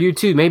be for you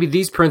too. Maybe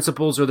these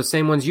principles are the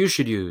same ones you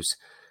should use.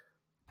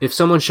 If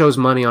someone shows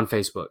money on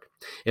Facebook,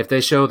 if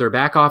they show their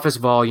back office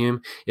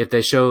volume, if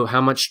they show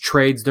how much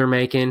trades they're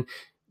making,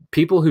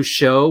 people who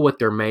show what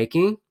they're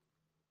making,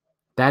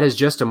 that is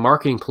just a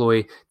marketing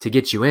ploy to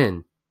get you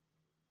in.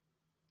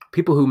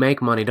 People who make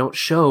money don't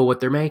show what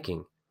they're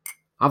making.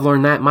 I've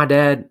learned that. My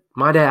dad,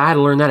 I had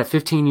to learn that at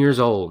 15 years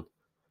old.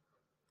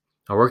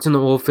 I worked in the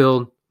oil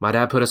field. My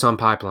dad put us on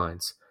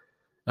pipelines.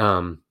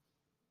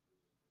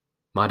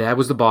 My dad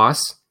was the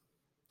boss,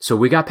 so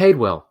we got paid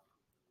well.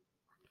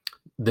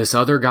 this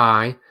other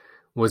guy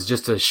was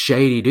just a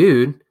shady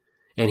dude,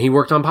 and he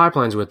worked on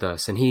pipelines with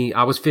us. And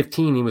I was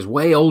 15. He was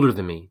way older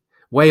than me.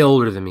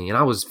 And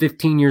I was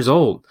 15 years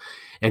old.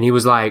 And he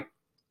was like,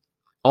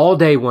 all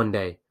day one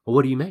day, well,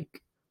 what do you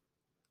make?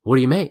 What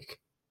do you make?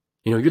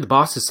 You know, you're the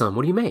boss's son.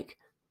 What do you make?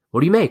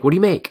 What do you make? What do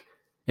you make?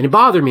 And it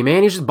bothered me,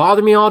 man. He just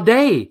bothered me all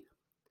day.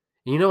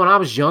 And you know, when I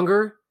was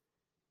younger,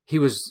 he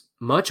was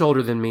much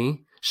older than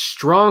me,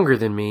 stronger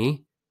than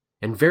me,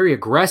 and very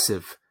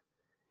aggressive.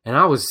 And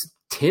I was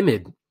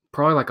timid,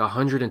 probably like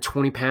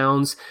 120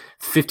 pounds,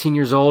 15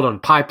 years old, on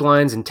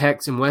pipelines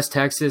in West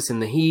Texas in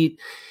the heat.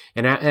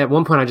 And at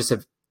one point I just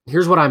said,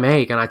 here's what I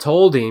make. And I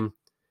told him.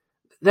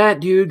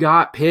 That dude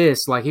got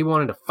pissed, like he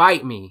wanted to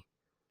fight me.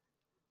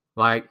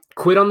 Like,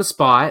 quit on the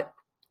spot.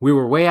 We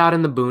were way out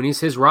in the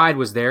boonies. His ride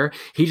was there.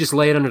 He just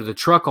laid under the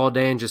truck all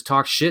day and just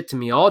talked shit to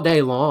me all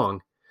day long.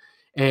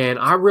 And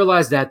I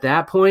realized at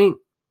that point,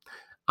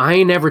 I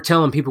ain't never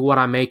telling people what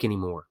I make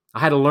anymore. I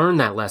had to learn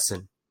that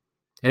lesson.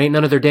 It ain't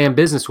none of their damn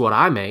business what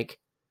I make.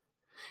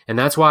 And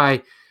that's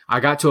why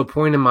I got to a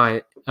point in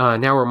my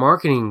network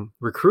marketing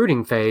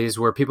recruiting phase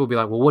where people be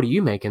like, well, what do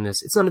you make in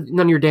this? It's none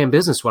of your damn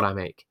business what I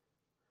make.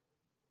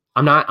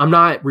 I'm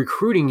not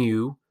recruiting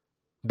you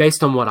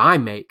based on what I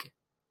make.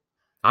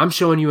 I'm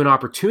showing you an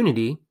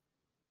opportunity.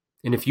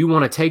 And if you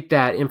want to take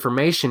that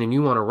information and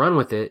you want to run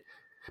with it,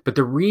 but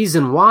the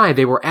reason why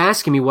they were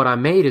asking me what I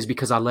made is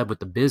because I led with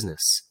the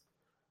business.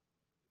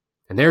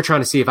 And they're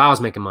trying to see if I was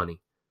making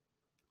money.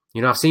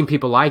 You know, I've seen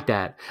people like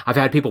that. I've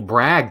had people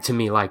brag to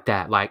me like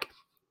that. Like,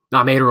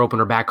 I made her open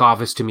her back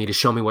office to me to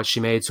show me what she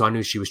made, so I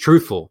knew she was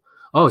truthful.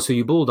 Oh, so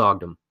you bulldogged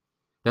them.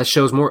 That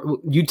shows more.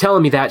 You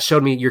telling me that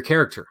showed me your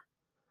character.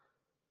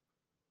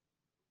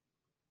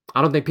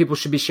 I don't think people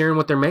should be sharing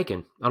what they're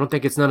making. I don't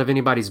think it's none of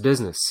anybody's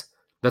business.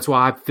 That's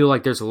why I feel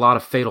like there's a lot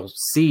of fatal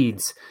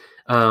seeds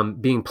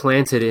being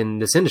planted in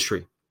this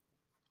industry.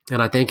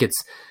 And I think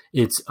it's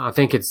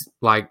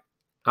like,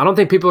 I don't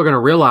think people are going to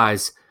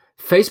realize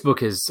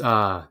Facebook is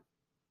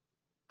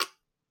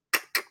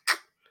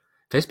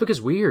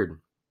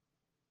weird.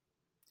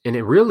 And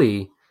it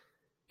really,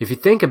 if you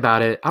think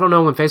about it, I don't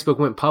know when Facebook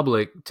went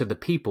public to the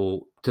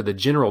people, to the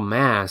general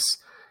mass,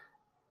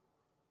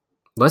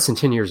 less than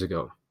 10 years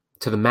ago.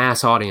 To the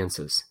mass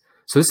audiences.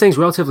 So this thing's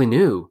relatively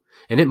new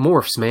and it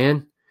morphs,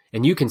 man.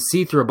 And you can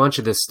see through a bunch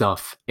of this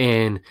stuff.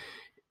 And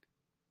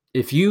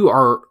if you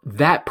are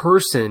that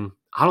person,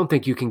 I don't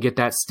think you can get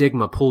that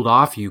stigma pulled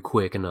off you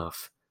quick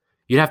enough.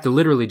 You'd have to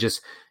literally just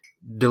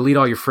delete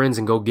all your friends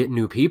and go get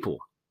new people.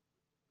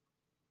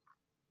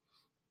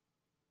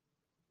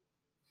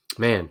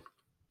 Man,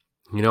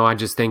 you know, I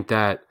just think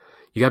that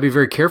you got to be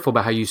very careful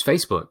about how you use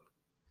Facebook.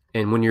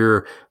 And when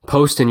you're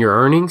posting your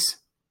earnings,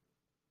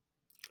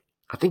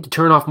 I think you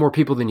turn off more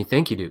people than you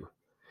think you do.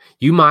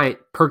 You might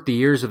perk the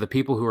ears of the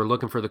people who are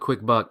looking for the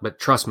quick buck, but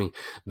trust me,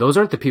 those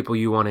aren't the people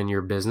you want in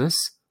your business.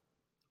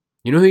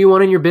 You know who you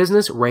want in your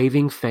business?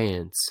 Raving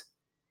fans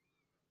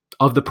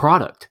of the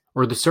product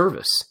or the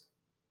service.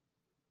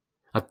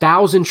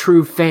 1,000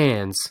 true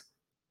fans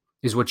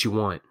is what you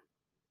want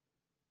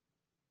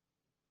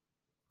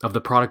of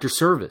the product or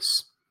service.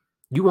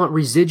 You want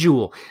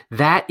residual.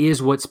 That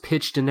is what's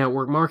pitched in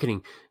network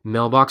marketing.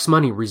 Mailbox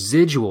money,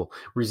 residual.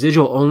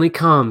 Residual only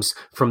comes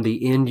from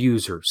the end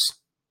users.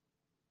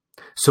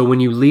 So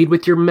when you lead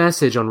with your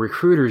message on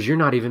recruiters, you're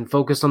not even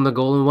focused on the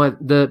goal and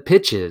what the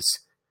pitch is.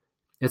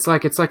 It's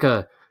like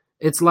a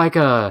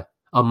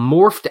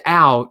morphed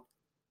out,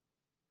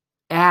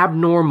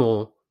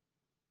 abnormal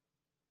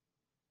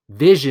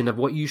vision of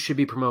what you should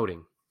be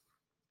promoting.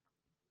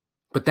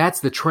 But that's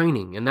the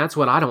training, and that's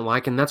what I don't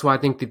like, and that's why I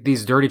think that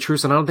these dirty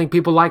truths, and I don't think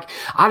people like,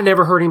 I've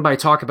never heard anybody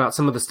talk about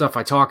some of the stuff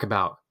I talk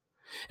about.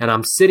 And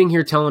I'm sitting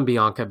here telling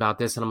Bianca about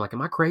this, and I'm like,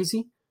 am I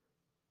crazy?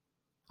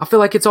 I feel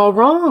like it's all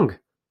wrong.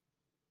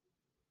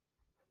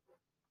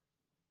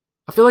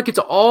 I feel like it's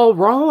all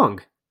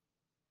wrong.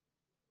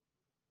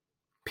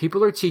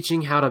 People are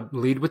teaching how to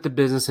lead with the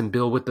business and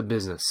build with the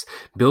business.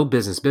 Build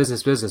business.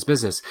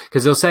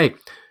 Because they'll say,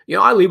 you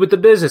know, I lead with the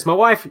business. My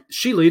wife,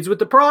 she leads with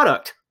the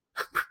product.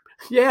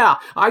 Yeah,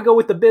 I go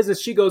with the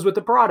business. She goes with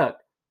the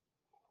product.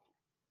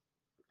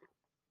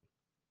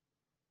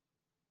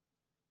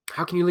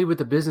 How can you lead with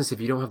the business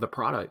if you don't have the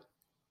product?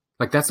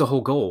 Like, that's the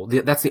whole goal.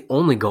 That's the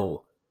only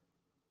goal.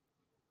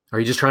 Are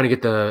you just trying to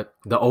get the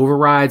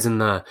overrides and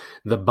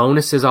the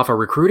bonuses off of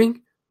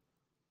recruiting?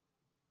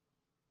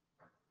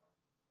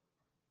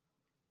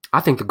 I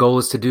think the goal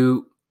is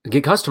to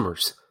get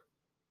customers,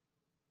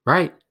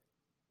 right?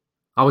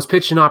 I was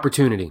pitched an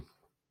opportunity.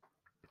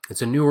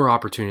 It's a newer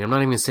opportunity. I'm not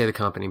even going to say the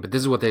company, but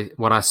this is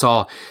what I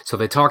saw. So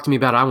they talked to me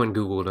about it. I went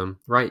and Googled them,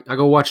 right? I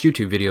go watch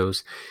YouTube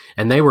videos,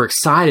 and they were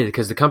excited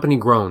because the company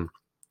grown.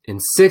 In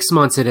 6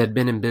 months, it had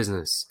been in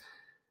business.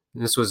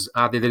 This was,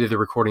 they did the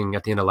recording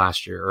at the end of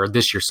last year or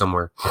this year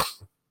somewhere.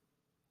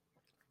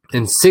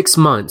 In 6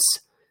 months,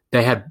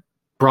 they had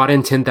brought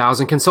in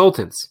 10,000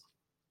 consultants.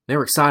 They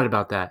were excited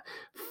about that.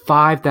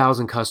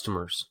 5,000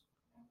 customers.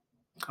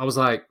 I was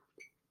like,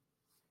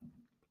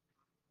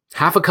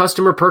 half a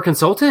customer per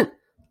consultant?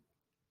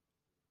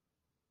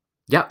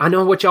 Yeah, I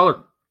know what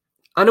y'all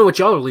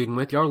are leading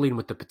with. Y'all are leading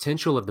with the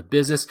potential of the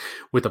business,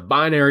 with a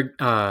binary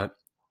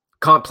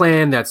comp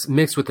plan that's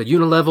mixed with a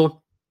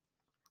unilevel.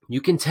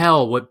 You can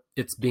tell what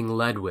it's being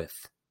led with.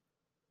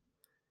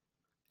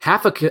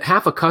 Half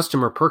a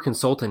customer per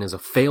consultant is a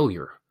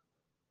failure.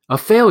 A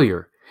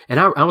failure. And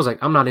I was like,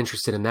 I'm not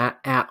interested in that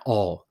at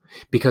all.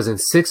 Because in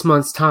 6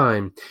 months'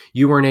 time,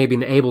 you weren't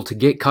even able to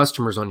get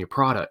customers on your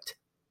product.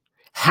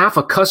 Half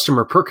a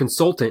customer per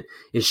consultant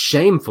is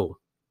shameful.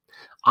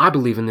 I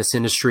believe in this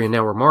industry and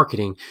network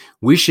marketing,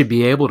 we should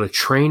be able to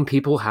train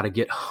people how to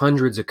get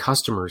hundreds of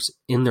customers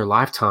in their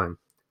lifetime.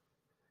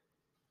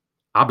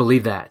 I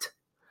believe that.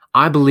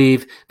 I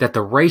believe that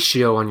the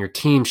ratio on your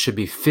team should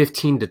be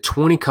 15 to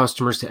 20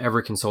 customers to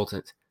every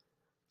consultant.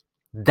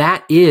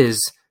 That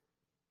is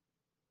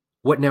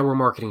what network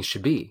marketing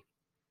should be.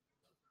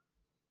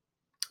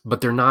 But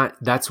they're not.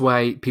 That's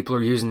why people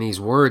are using these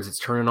words. It's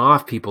turning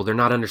off people. They're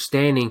not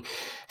understanding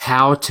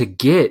how to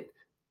get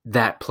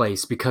that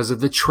place because of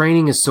the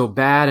training is so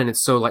bad, and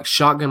it's so like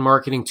shotgun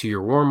marketing to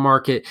your warm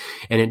market,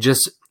 and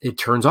it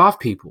turns off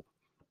people.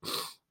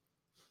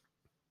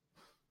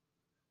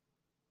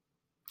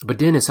 But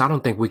Dennis, I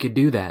don't think we could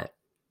do that.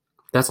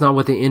 That's not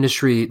the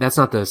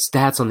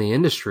stats on the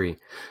industry.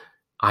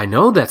 I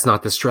know that's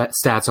not the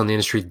stats on the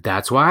industry.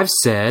 That's why I've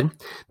said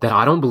that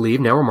I don't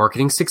believe network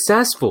marketing is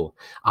successful.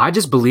 I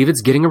just believe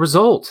it's getting a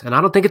result, and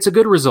I don't think it's a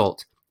good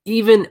result.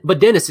 But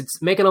Dennis,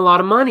 it's making a lot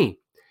of money.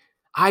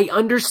 I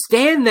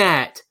understand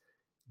that.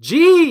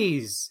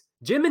 Jeez,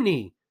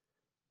 Jiminy.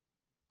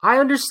 I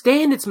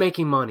understand it's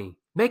making money,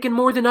 making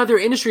more than other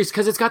industries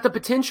because it's got the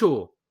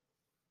potential.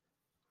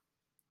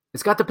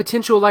 It's got the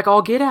potential like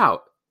all get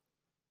out.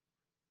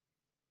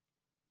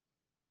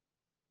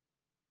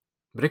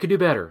 But it could do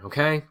better,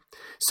 okay?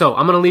 So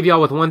I'm going to leave y'all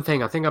with one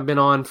thing. I think I've been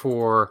on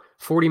for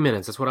 40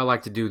 minutes. That's what I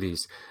like to do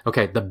these.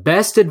 Okay, the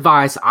best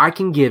advice I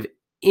can give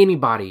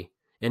anybody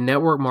in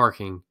network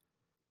marketing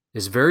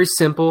is very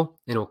simple,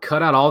 and it'll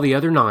cut out all the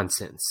other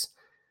nonsense.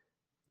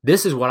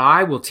 This is what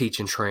I will teach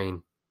and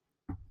train.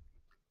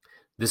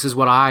 This is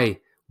what I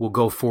will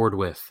go forward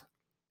with.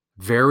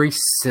 Very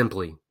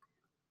simply,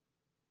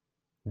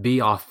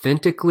 be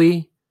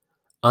authentically,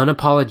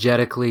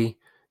 unapologetically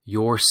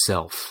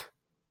yourself.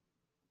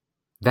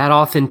 That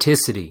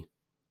authenticity,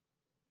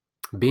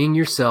 being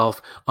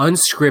yourself,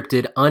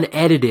 unscripted,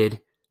 unedited,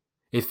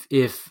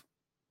 if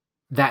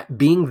that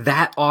being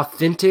that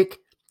authentic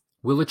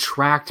will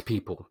attract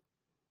people.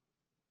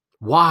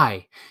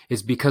 Why?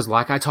 Is because,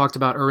 like I talked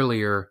about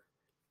earlier,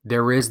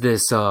 there is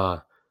this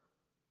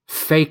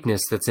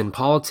fakeness that's in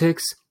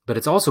politics, but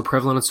it's also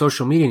prevalent on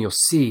social media. And you'll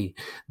see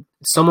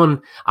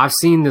I've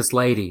seen this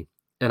lady,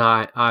 and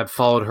I've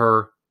followed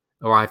her,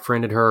 or I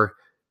friended her.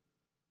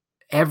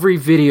 Every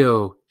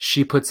video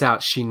she puts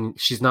out,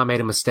 she's not made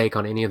a mistake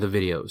on any of the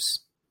videos.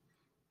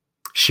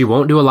 She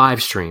won't do a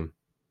live stream.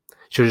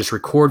 She'll just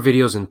record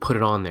videos and put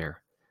it on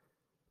there.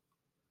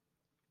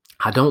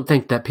 I don't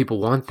think that people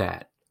want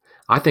that.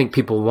 I think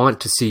people want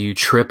to see you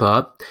trip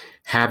up,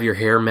 have your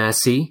hair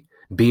messy,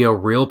 be a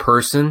real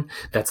person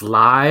that's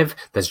live,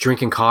 that's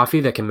drinking coffee,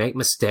 that can make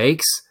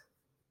mistakes.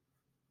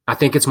 I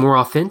think it's more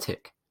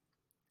authentic.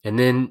 And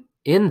then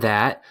in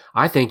that,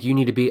 I think you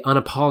need to be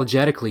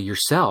unapologetically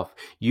yourself.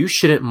 You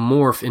shouldn't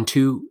morph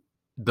into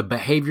the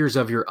behaviors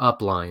of your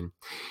upline.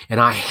 And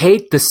I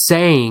hate the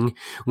saying,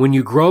 when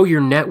you grow your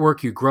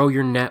network, you grow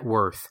your net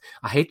worth.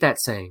 I hate that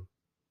saying.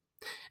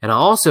 And I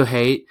also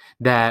hate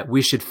that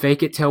we should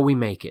fake it till we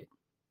make it.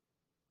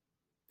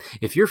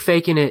 If you're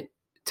faking it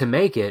to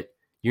make it,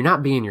 you're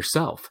not being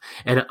yourself.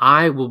 And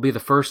I will be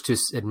the first to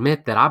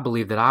admit that I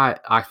believe that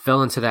I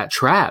fell into that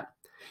trap.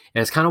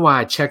 And it's kind of why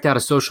I checked out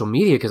of social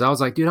media, because I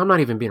was like, dude, I'm not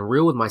even being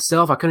real with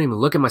myself. I couldn't even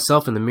look at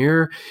myself in the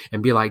mirror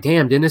and be like,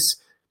 damn, Dennis,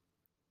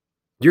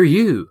 you're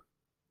you.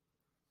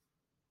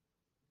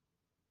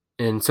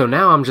 And so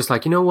now I'm just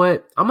like, you know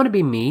what? I'm going to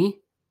be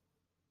me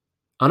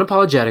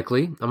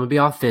unapologetically. I'm going to be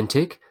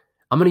authentic.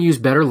 I'm going to use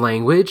better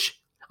language.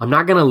 I'm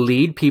not going to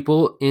lead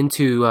people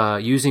into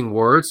using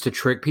words to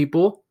trick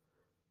people.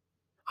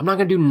 I'm not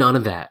going to do none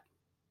of that.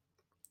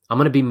 I'm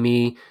going to be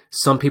me.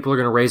 Some people are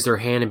going to raise their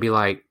hand and be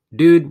like,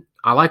 dude,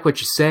 I like what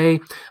you say.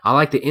 I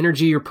like the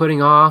energy you're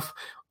putting off.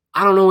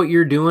 I don't know what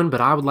you're doing,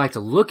 but I would like to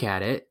look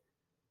at it,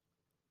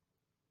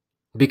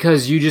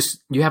 because you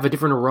have a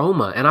different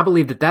aroma. And I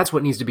believe that that's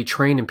what needs to be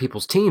trained in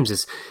people's teams.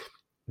 Is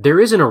there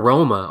is an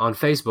aroma on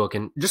Facebook,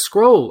 and just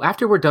scroll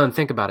after we're done.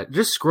 Think about it.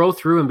 Just scroll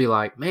through and be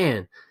like,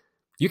 man,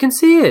 you can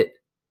see it.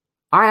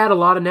 I add a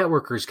lot of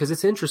networkers because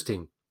it's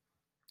interesting.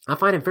 I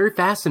find it very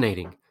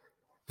fascinating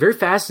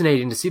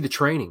to see the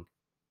training.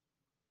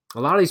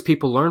 A lot of these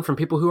people learn from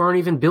people who aren't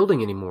even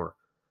building anymore.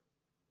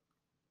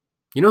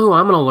 You know who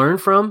I'm going to learn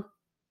from?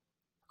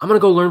 I'm going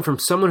to go learn from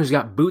someone who's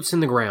got boots in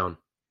the ground.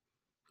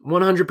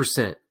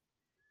 100%.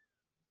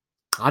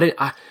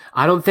 I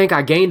don't think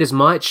I gained as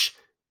much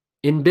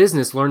in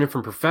business learning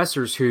from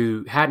professors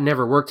who hadn't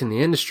ever worked in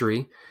the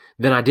industry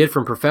than I did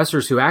from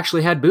professors who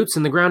actually had boots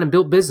in the ground and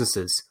built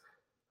businesses.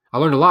 I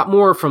learned a lot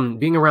more from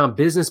being around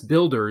business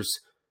builders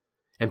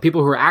and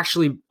people who are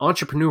actually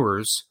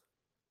entrepreneurs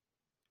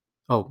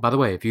Oh, by the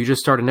way, if you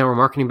just start a network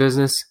marketing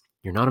business,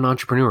 you're not an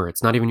entrepreneur.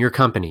 It's not even your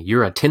company.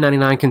 You're a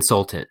 1099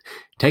 consultant.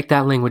 Take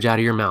that language out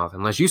of your mouth.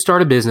 Unless you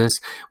start a business,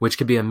 which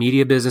could be a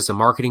media business, a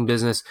marketing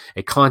business,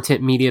 a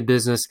content media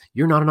business,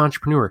 you're not an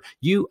entrepreneur.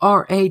 You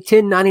are a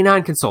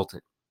 1099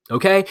 consultant.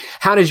 Okay?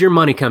 How does your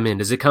money come in?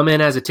 Does it come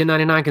in as a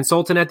 1099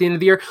 consultant at the end of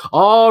the year?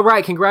 All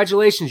right,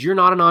 congratulations. You're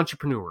not an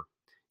entrepreneur.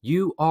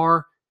 You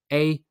are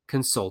a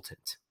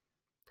consultant.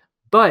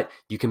 But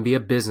you can be a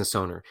business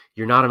owner.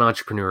 You're not an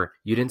entrepreneur.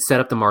 You didn't set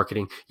up the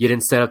marketing. You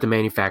didn't set up the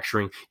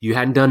manufacturing. You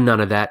hadn't done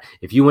none of that.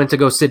 If you went to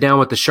go sit down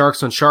with the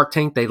sharks on Shark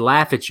Tank, they'd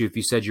laugh at you if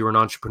you said you were an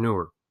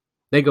entrepreneur.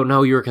 They go,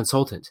 no, you're a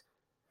consultant.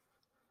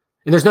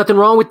 And there's nothing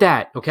wrong with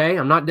that, okay?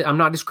 I'm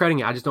not discrediting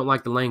it. I just don't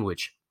like the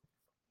language.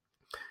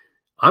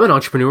 I'm an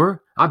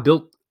entrepreneur. I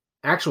built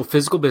actual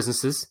physical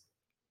businesses,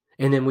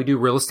 and then we do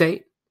real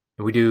estate,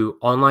 and we do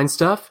online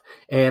stuff,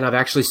 and I've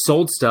actually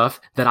sold stuff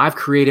that I've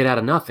created out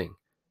of nothing.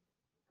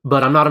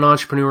 But I'm not an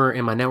entrepreneur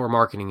in my network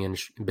marketing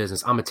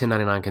business. I'm a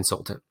 1099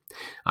 consultant.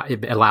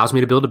 It allows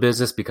me to build a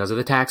business because of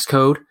the tax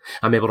code.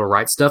 I'm able to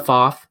write stuff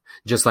off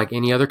just like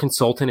any other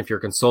consultant. If you're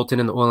a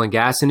consultant in the oil and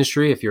gas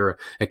industry, if you're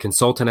a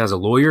consultant as a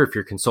lawyer, if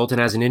you're a consultant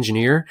as an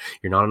engineer,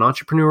 you're not an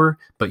entrepreneur,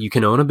 but you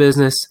can own a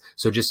business.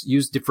 So just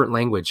use different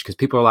language because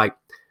people are like,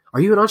 are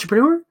you an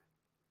entrepreneur?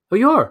 Oh,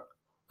 you are.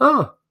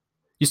 Oh,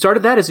 you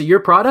started that? Is it your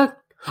product?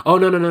 Oh,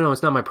 no.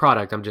 It's not my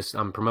product.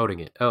 I'm promoting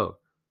it. Oh.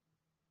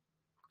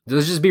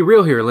 Let's just be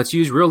real here. Let's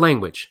use real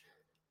language.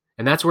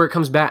 And that's where it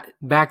comes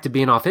back to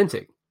being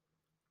authentic.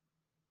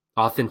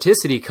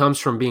 Authenticity comes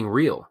from being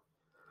real.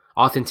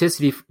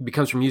 Authenticity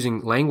becomes from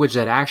using language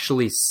that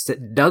actually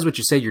does what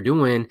you say you're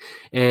doing.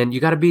 And you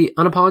got to be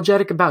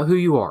unapologetic about who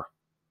you are.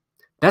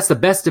 That's the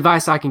best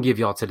advice I can give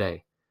y'all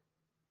today.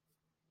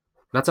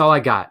 That's all I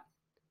got.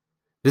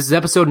 This is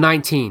episode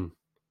 19,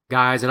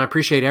 guys. And I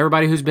appreciate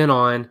everybody who's been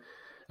on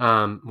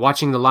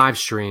watching the live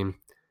stream.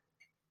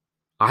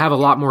 I have a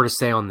lot more to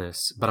say on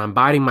this, but I'm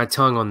biting my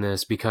tongue on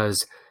this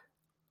because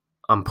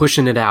I'm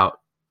pushing it out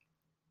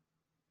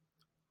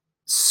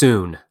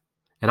soon.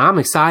 And I'm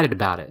excited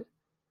about it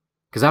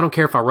because I don't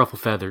care if I ruffle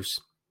feathers,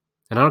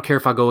 and I don't care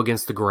if I go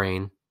against the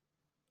grain,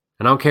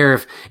 and I don't care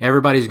if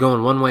everybody's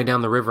going one way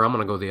down the river, I'm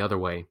going to go the other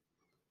way.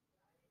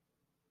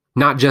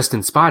 Not just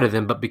in spite of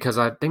them, but because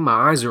I think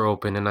my eyes are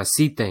open and I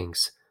see things.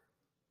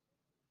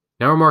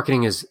 Network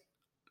marketing has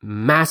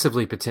massive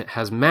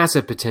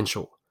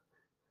potential.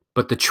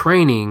 But the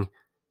training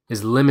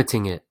is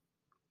limiting it.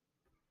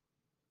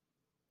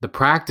 The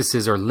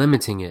practices are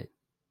limiting it.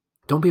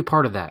 Don't be a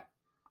part of that.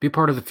 Be a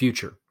part of the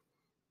future.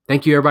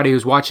 Thank you, everybody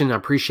who's watching. I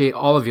appreciate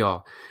all of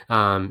y'all.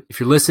 If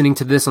you're listening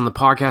to this on the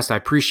podcast, I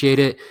appreciate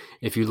it.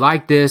 If you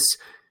like this,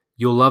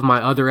 you'll love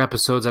my other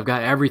episodes. I've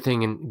got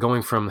everything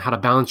going from how to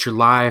balance your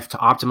life to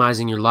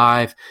optimizing your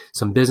life,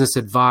 some business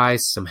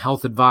advice, some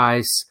health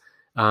advice.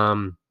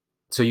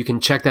 So you can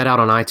check that out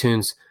on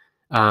iTunes.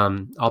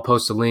 I'll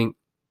post a link.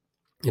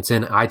 It's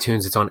in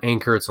iTunes. It's on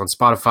Anchor. It's on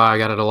Spotify. I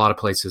got it a lot of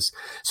places.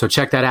 So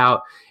check that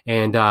out.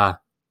 And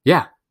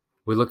yeah,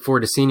 we look forward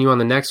to seeing you on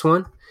the next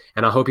one.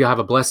 And I hope you'll have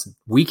a blessed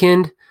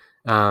weekend.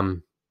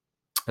 And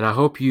I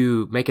hope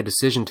you make a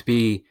decision to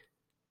be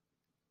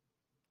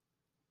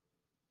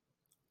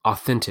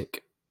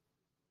authentic,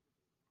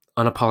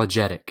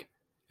 unapologetic,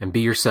 and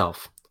be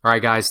yourself. All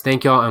right, guys.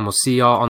 Thank y'all. And we'll see y'all on